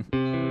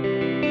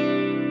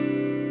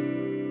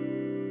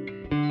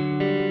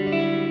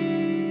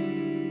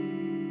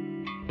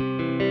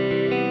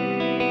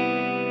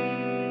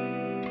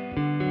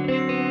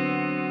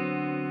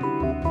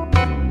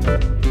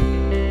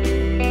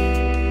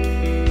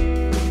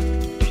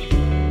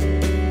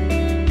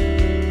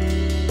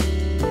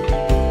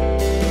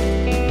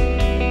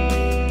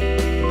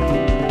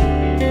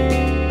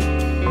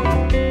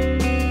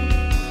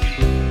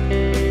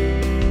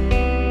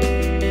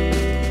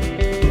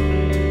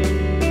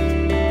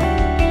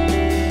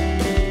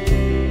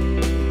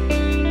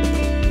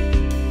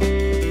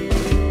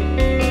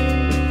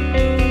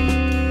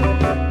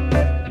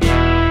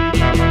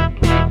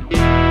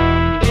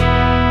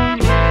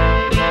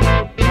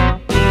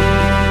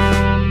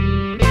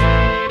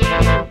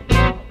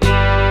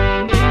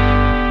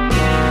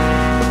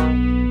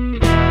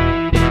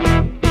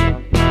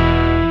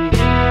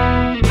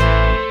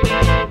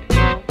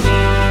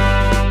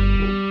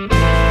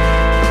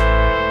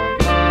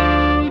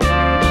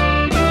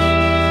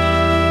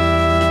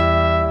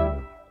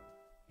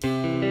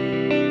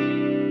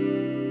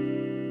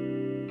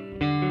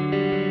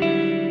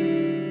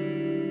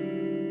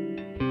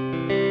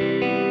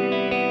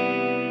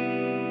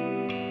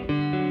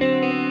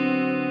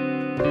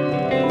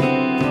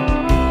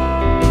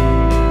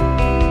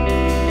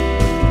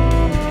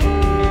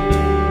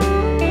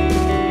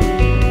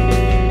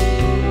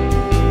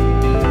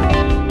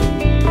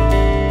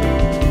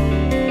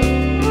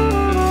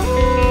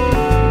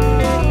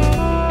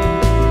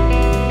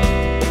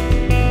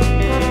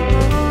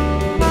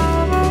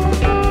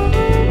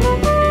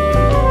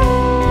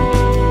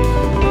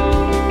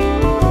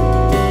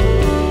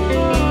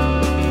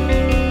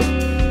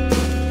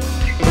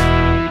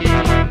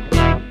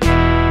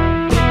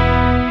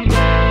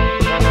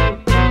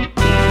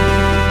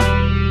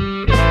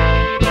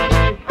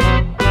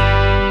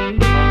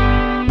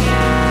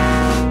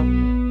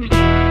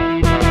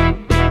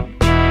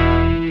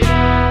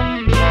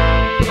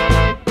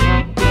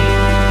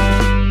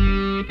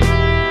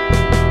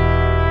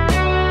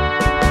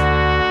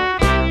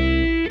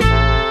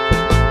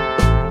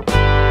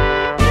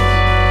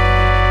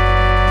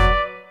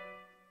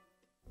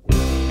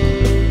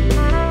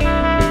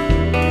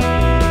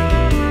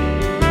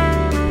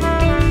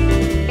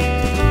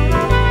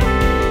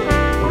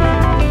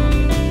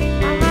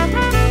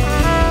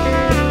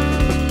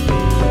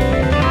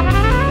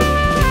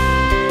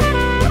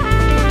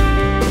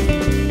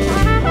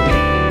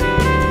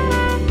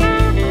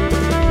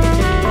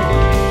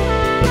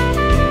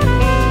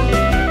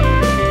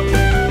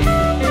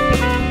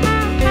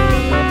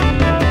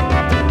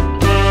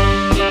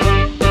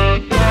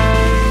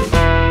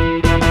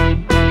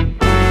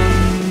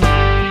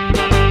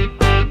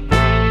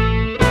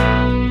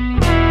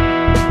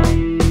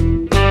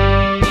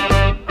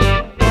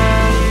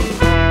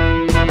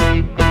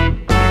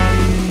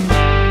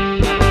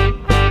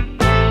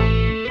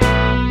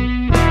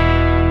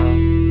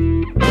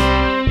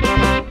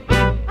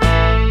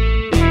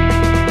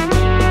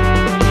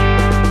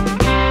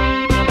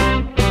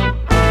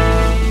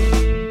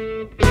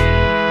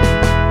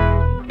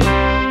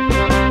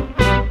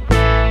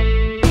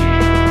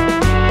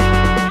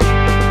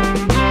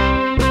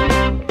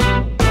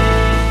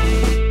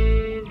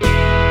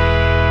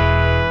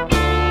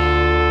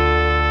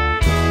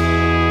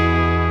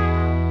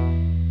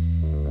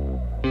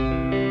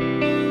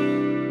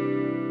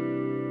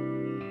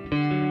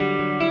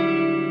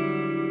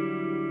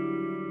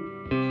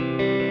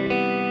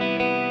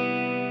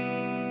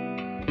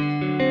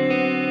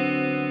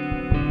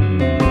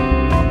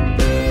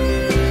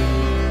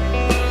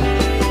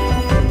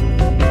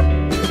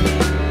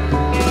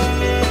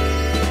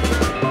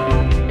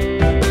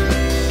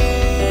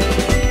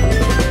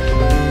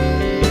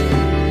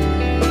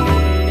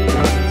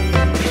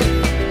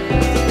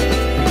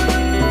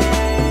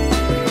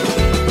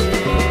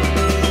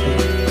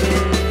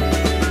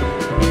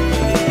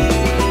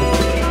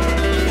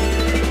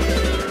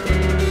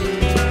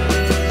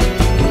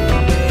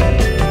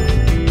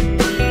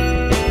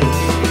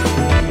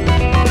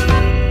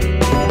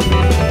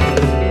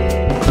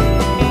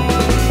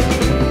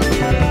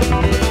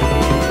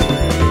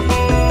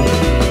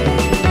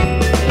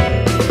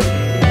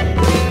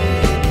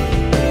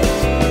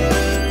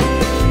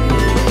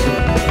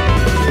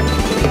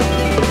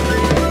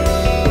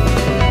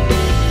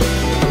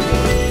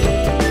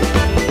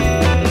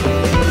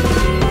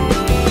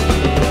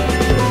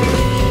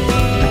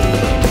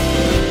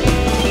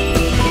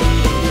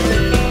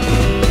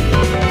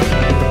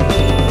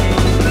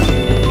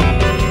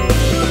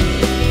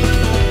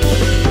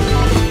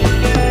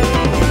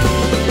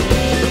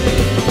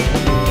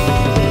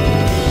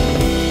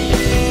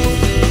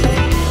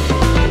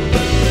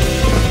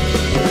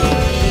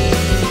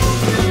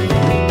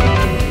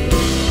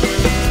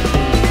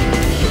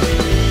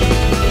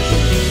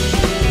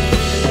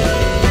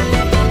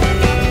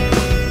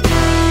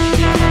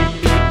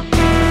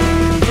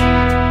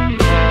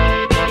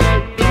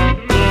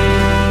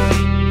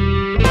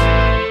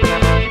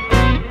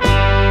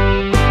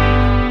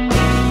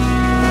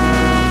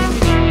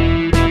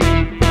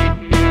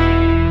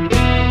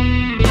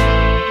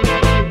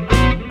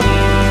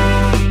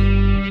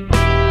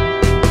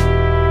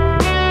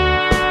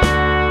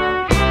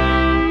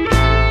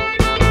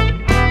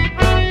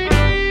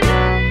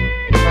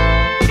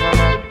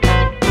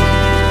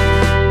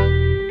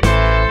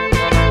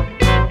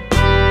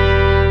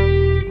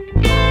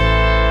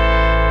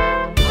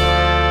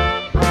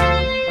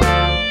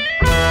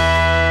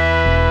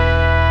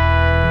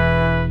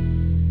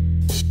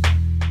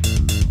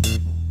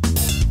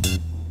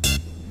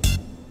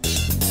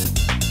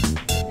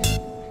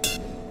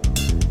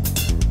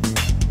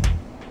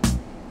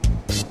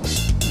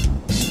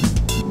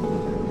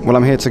 Well,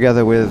 I'm here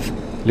together with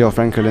Lior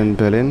Frenkel in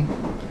Berlin,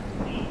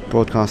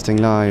 broadcasting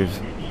live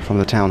from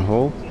the town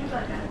hall.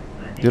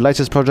 Your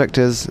latest project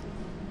is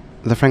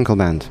the Frenkel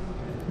Band.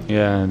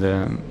 Yeah,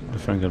 the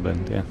Frenkel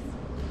band, yeah.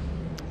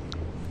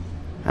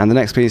 And the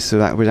next piece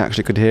that we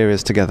actually could hear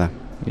is Together.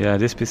 Yeah,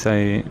 this piece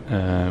I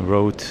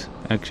wrote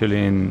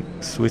actually in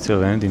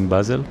Switzerland, in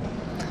Basel,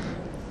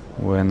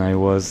 when I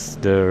was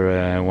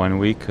there 1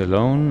 week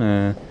alone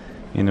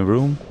in a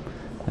room,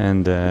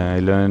 and I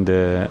learned.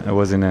 I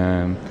was in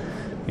an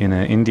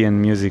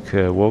Indian music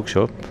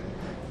workshop,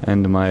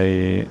 and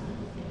my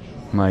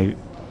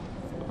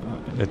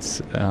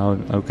let's how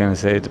can I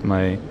say it,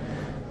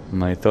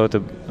 my thought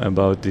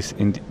about this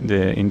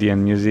the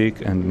Indian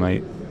music and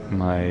my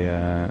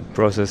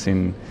process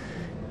in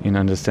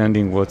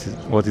understanding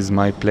what is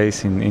my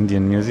place in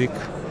Indian music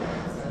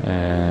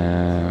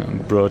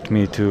brought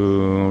me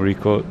to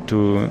record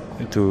to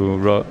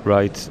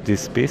write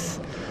this piece,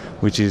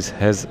 which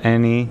has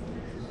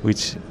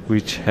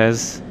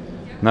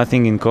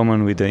nothing in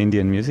common with the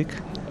Indian music,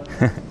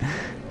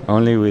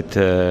 only with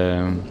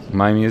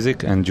my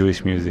music and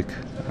Jewish music.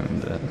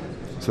 And,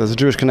 so there's a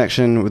Jewish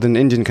connection with an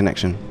Indian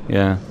connection.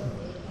 Yeah.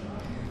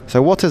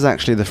 So what is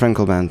actually the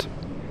Frenkel Band?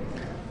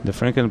 The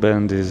Frenkel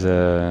Band is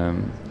a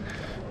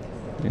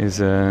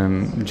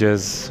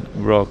jazz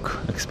rock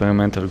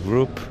experimental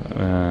group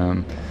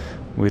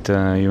with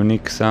a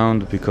unique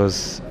sound,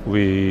 because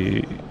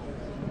we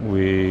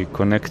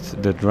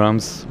connect the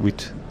drums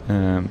with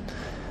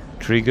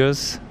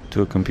triggers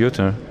to a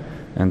computer,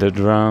 and the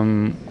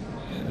drum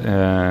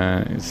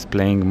is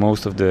playing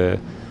most of the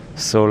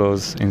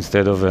solos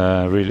instead of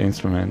a real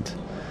instrument.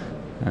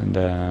 And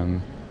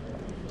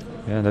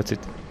yeah, that's it.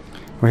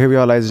 Well, here we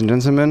are, ladies and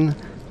gentlemen,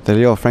 the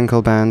Lior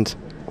Frenkel Band.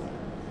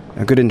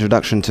 A good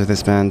introduction to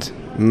this band,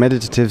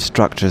 Meditative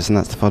Structures, and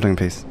that's the following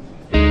piece.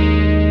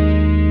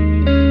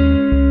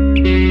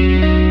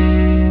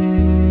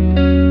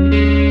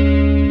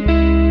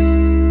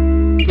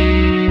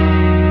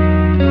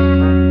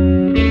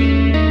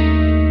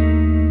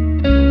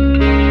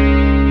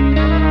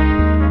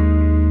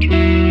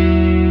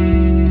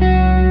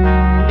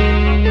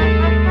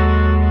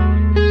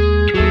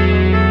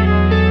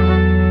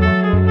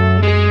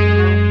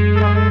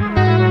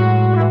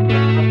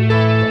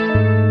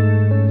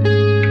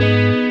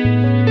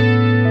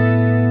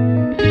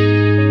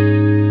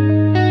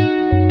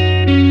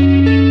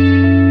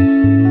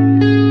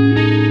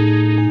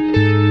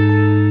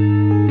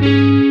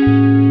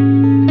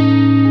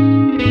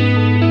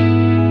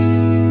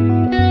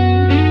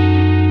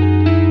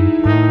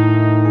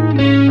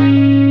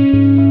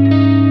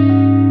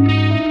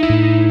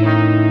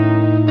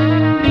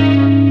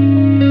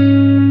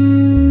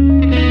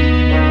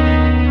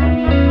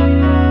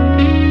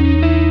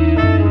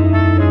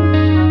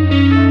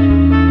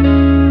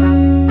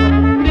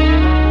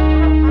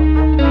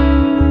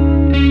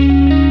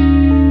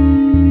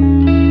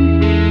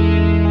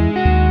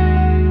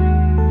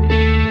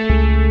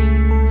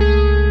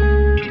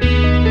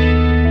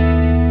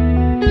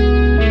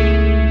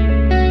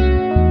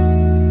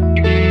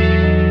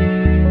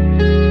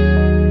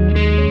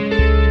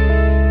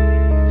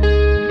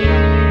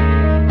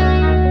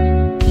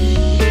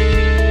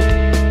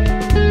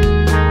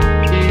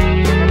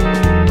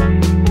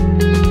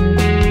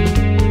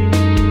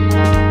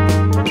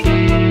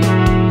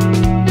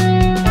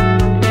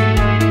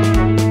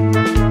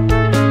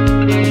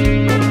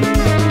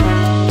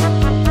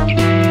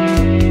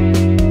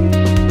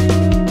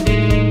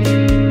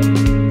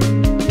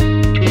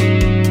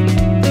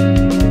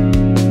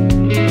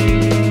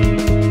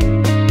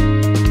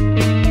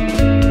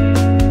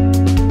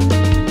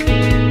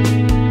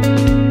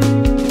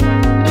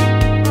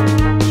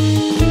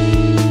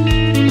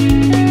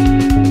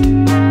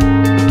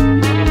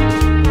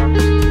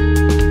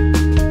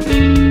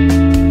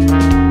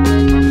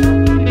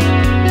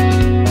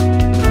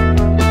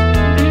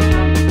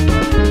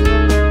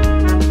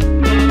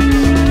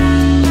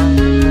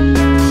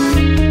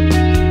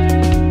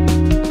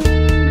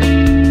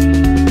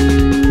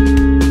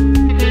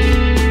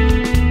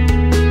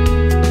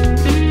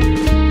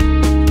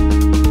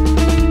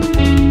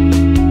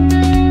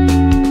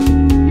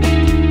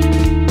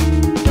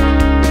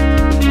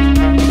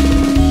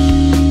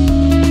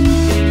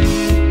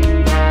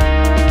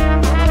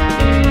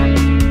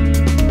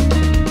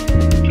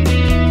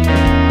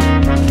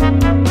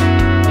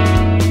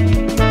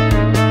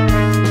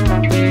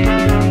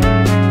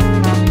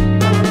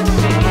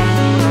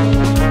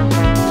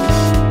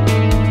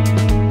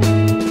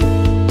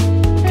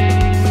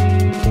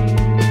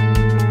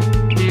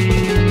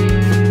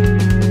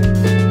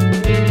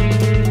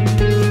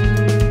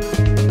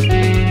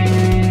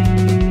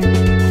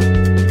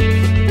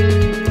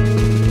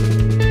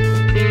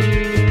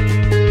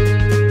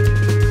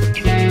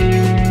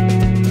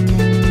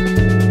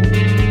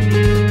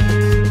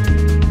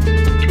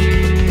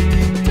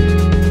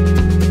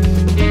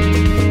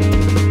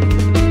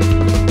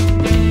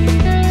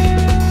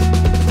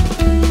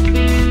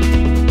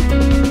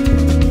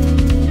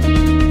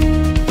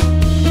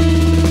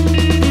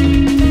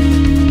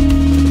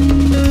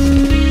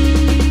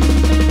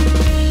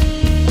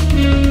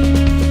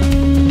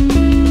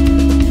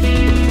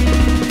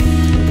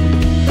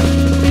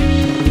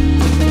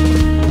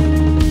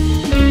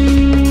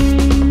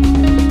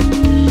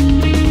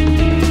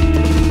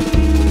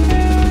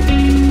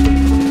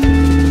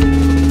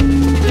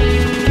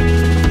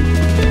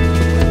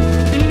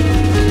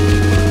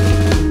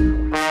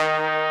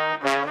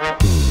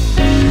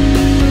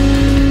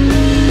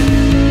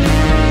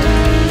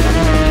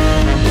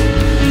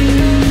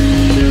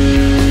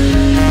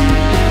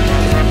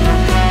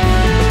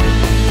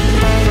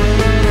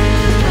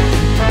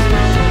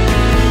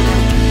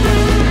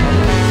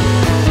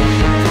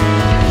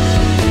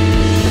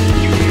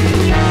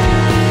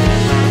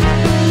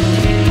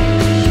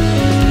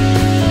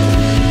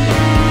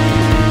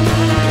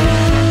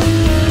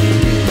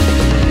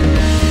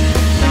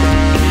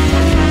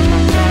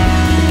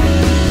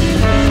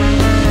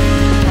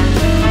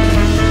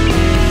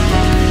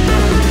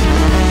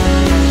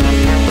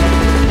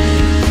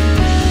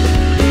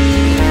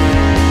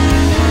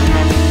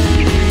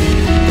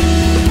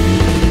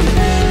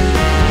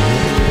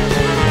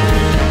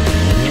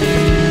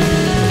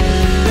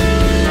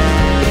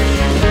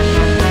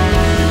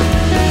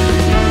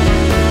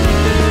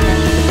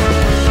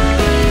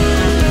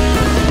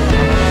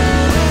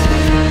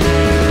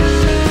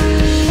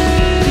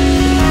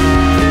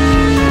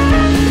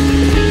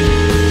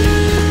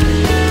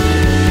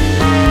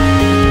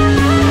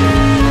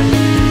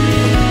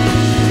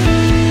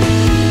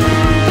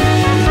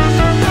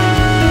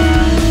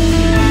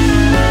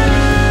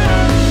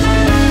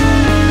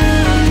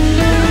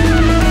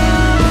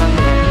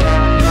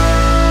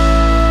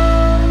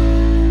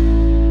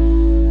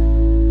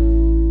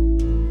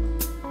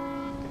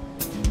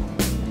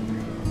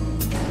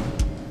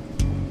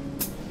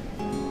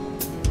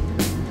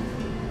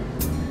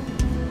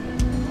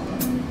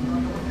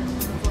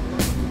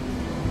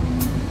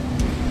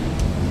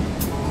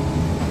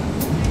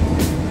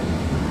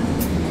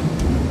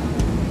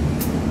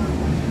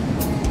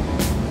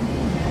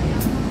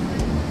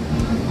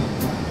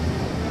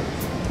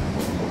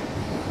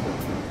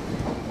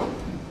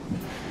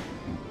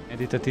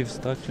 meditative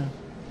structure.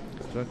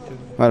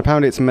 Well,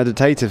 apparently it's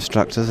meditative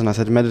structures, and I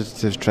said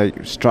meditative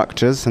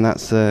structures, and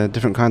that's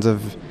different kinds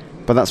of...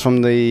 But that's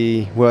from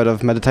the word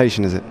of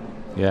meditation, is it?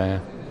 Yeah.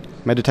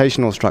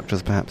 Meditational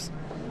structures, perhaps?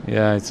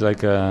 Yeah, it's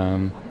like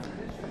a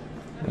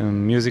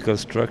musical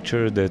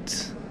structure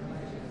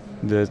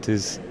that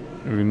is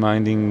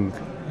reminding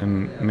a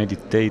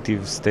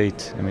meditative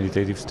state.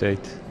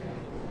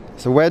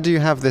 So where do you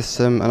have this,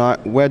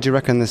 where do you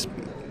reckon this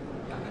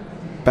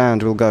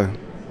band will go?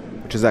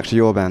 Which is actually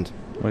your band?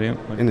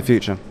 In the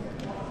future?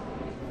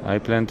 I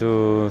plan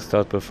to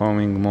start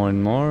performing more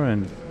and more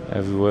and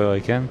everywhere I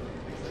can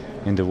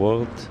in the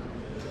world.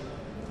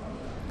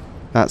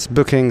 That's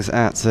bookings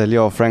at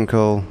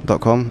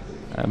liorfrenkel.com.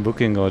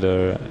 Booking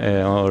order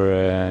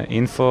or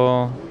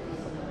info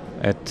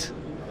at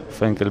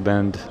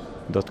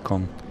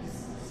frenkelband.com.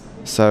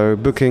 So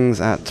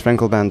bookings at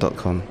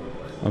frenkelband.com.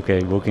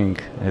 Okay, booking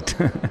at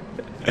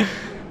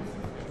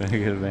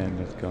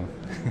frenkelband.com.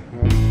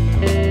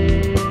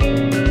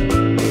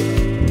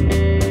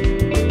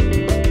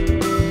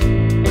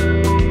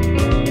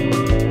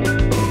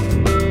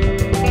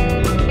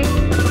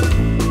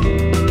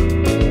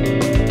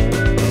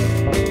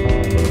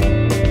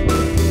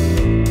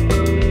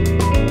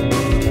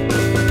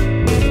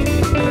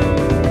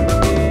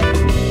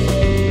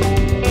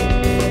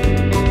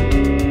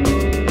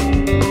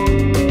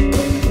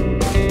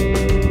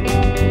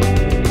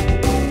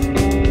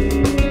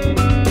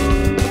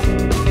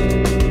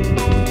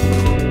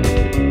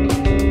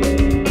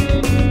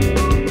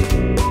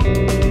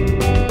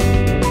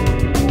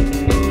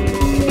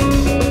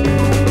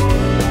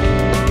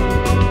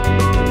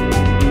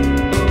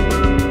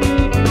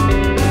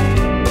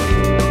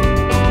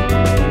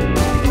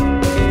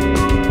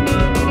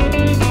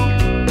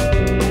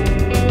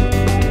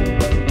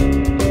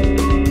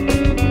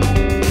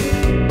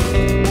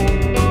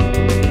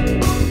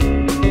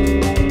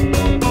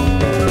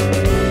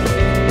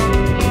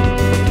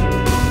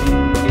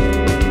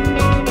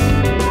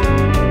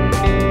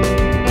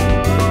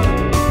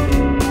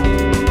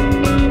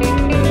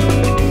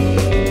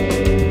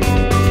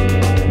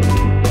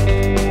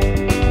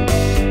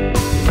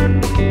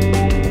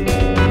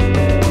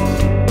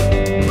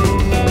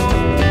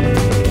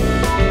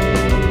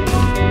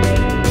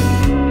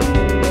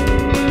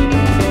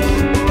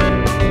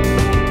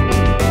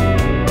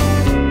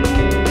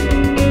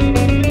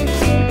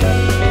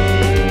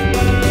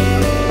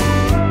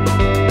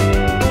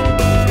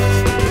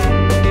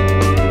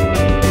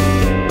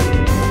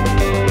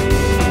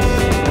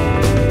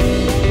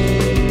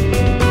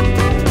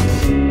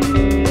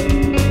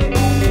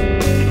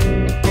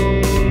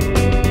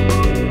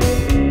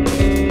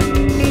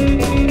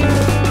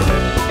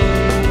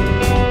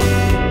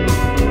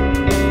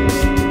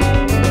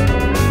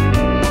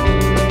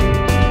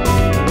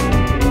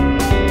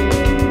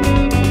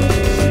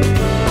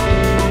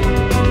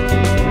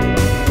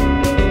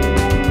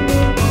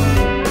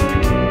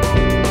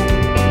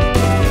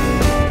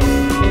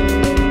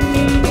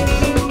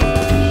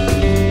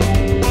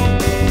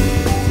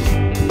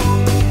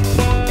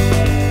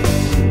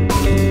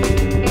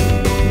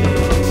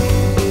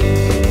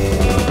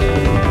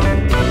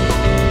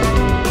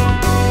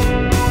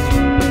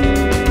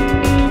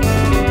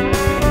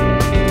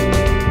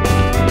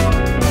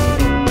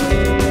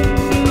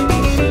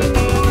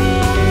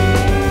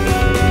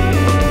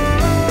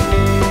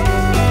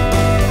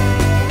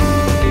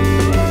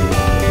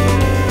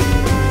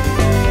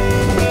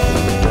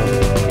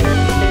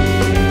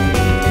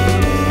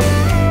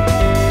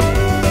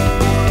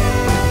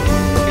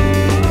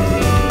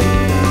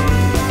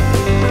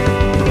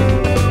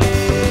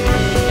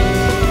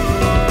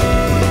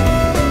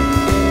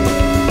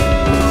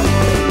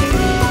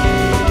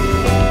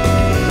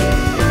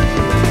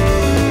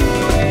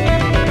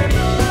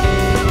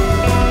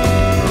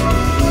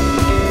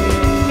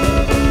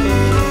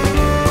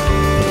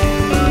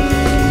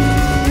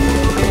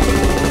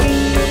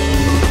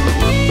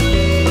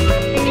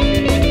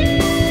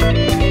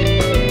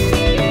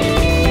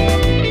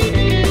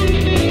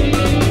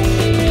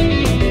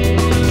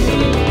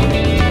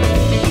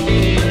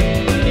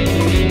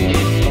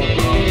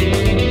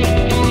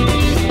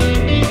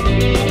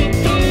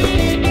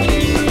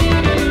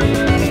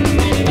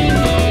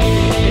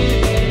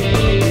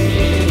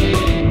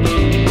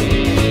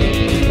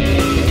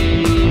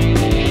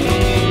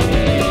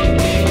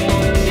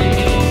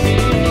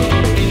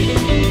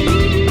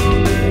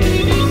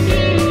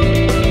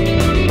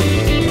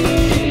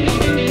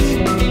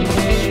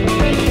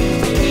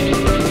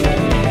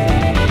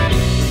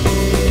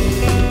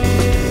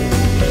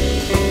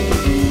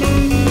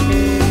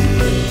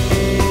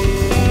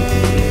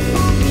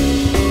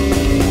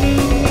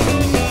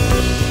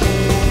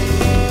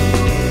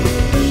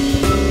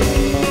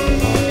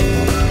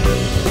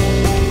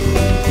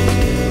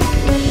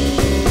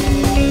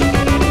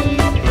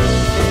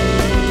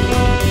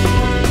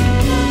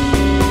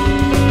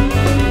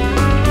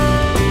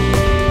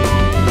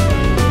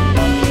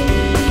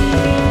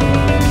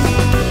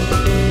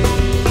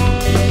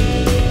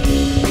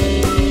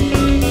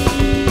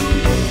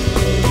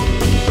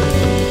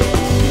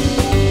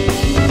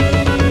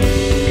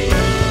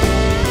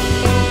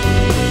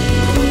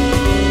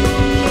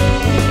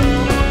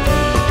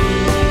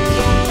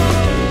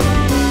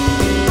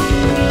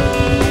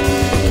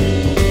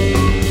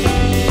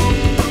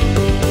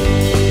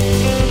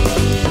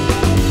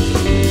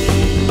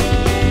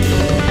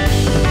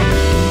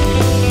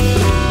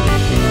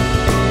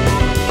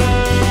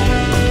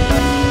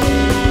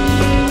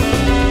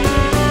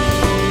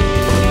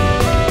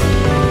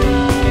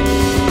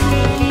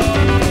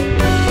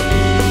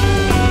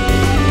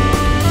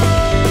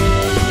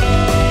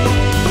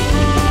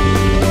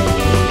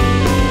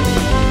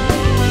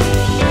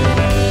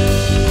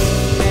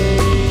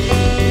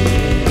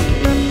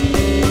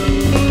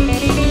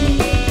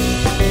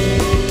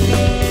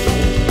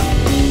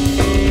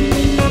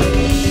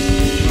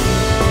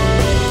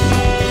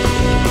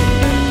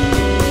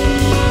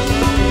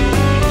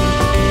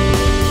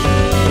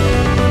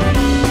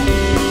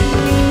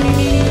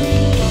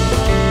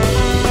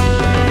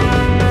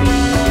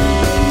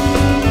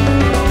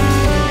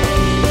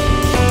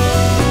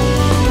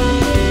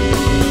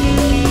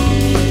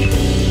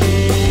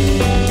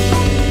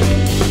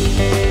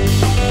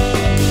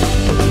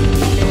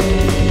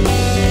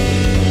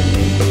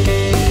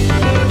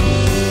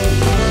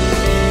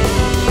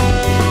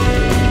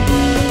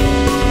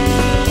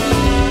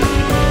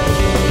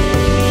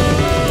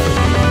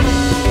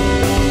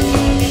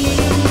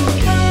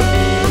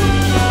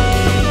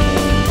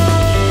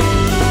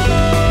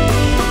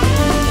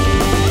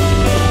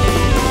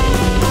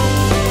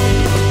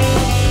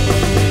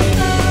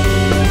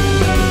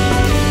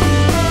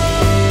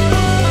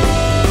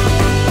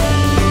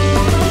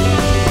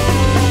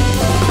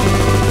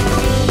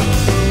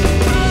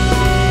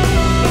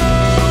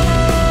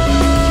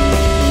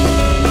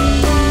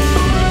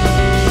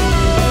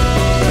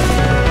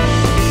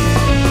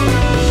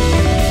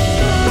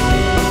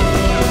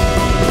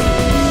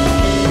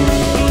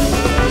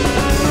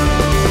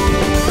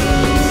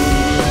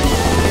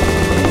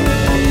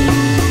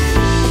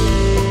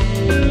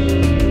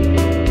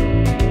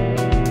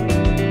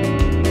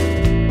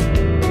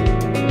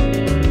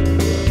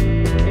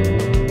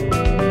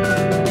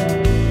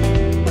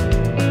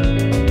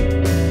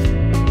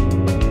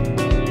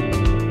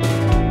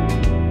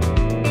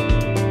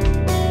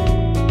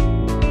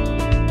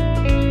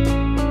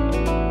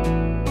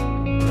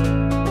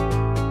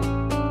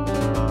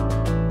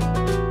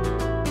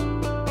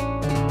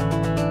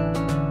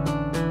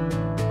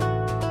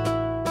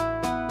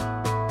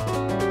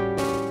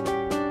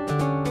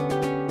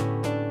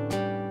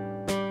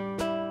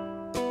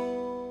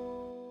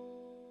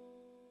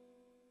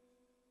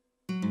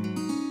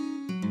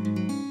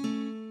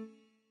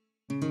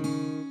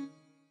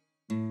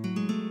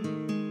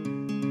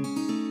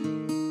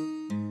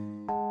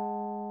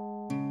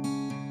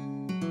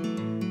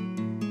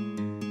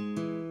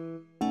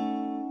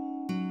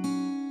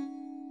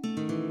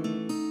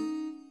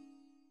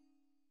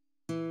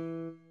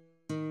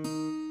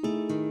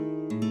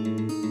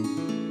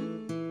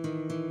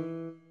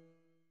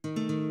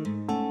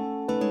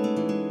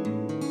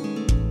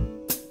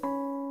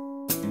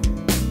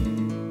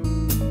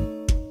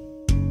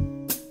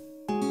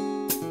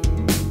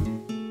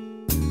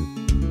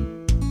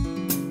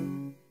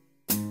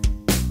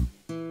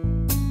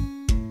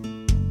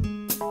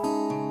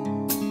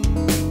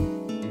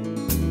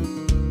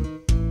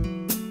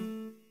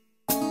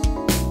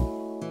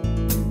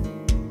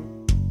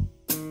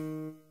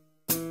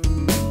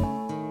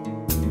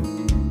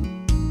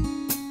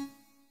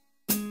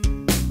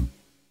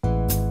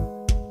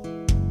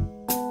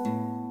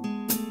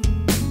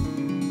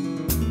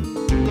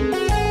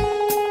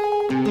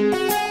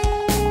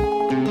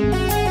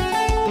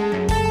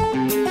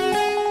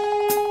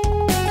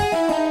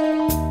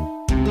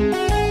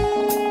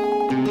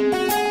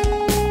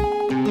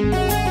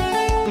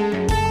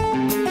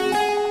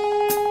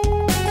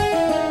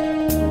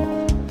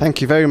 Thank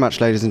you very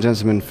much, ladies and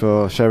gentlemen,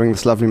 for sharing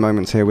this lovely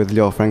moment here with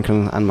Lior,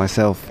 Frenkel and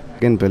myself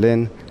in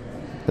Berlin,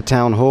 the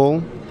town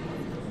hall,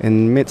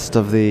 in midst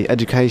of the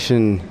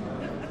education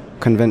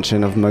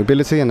convention of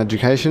mobility and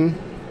education.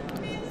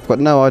 I've got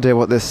no idea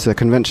what this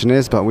convention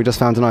is, but we just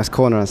found a nice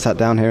corner and sat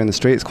down here in the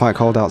street. It's quite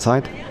cold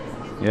outside.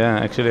 Yeah,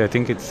 actually I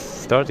think it's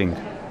starting.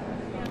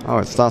 Oh,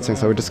 it's starting,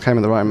 so we just came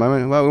at the right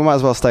moment. Well, we might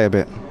as well stay a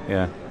bit.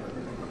 Yeah,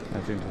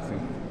 that's interesting.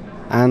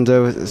 And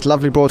it's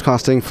lovely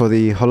broadcasting for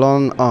the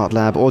Holon Art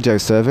Lab audio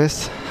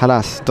service,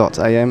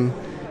 halas.am,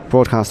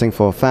 broadcasting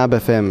for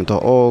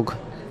fabfm.org,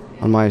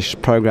 on my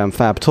program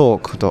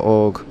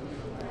FabTalk.org.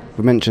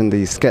 We mentioned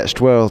the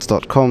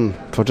sketchedworlds.com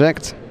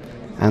project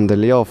and the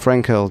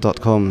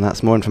liorfrenkel.com.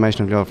 That's more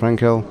information on Lior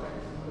Frenkel.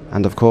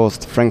 And of course,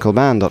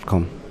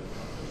 frenkelband.com.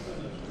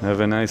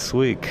 Have a nice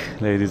week,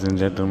 ladies and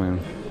gentlemen.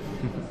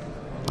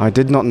 I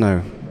did not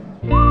know.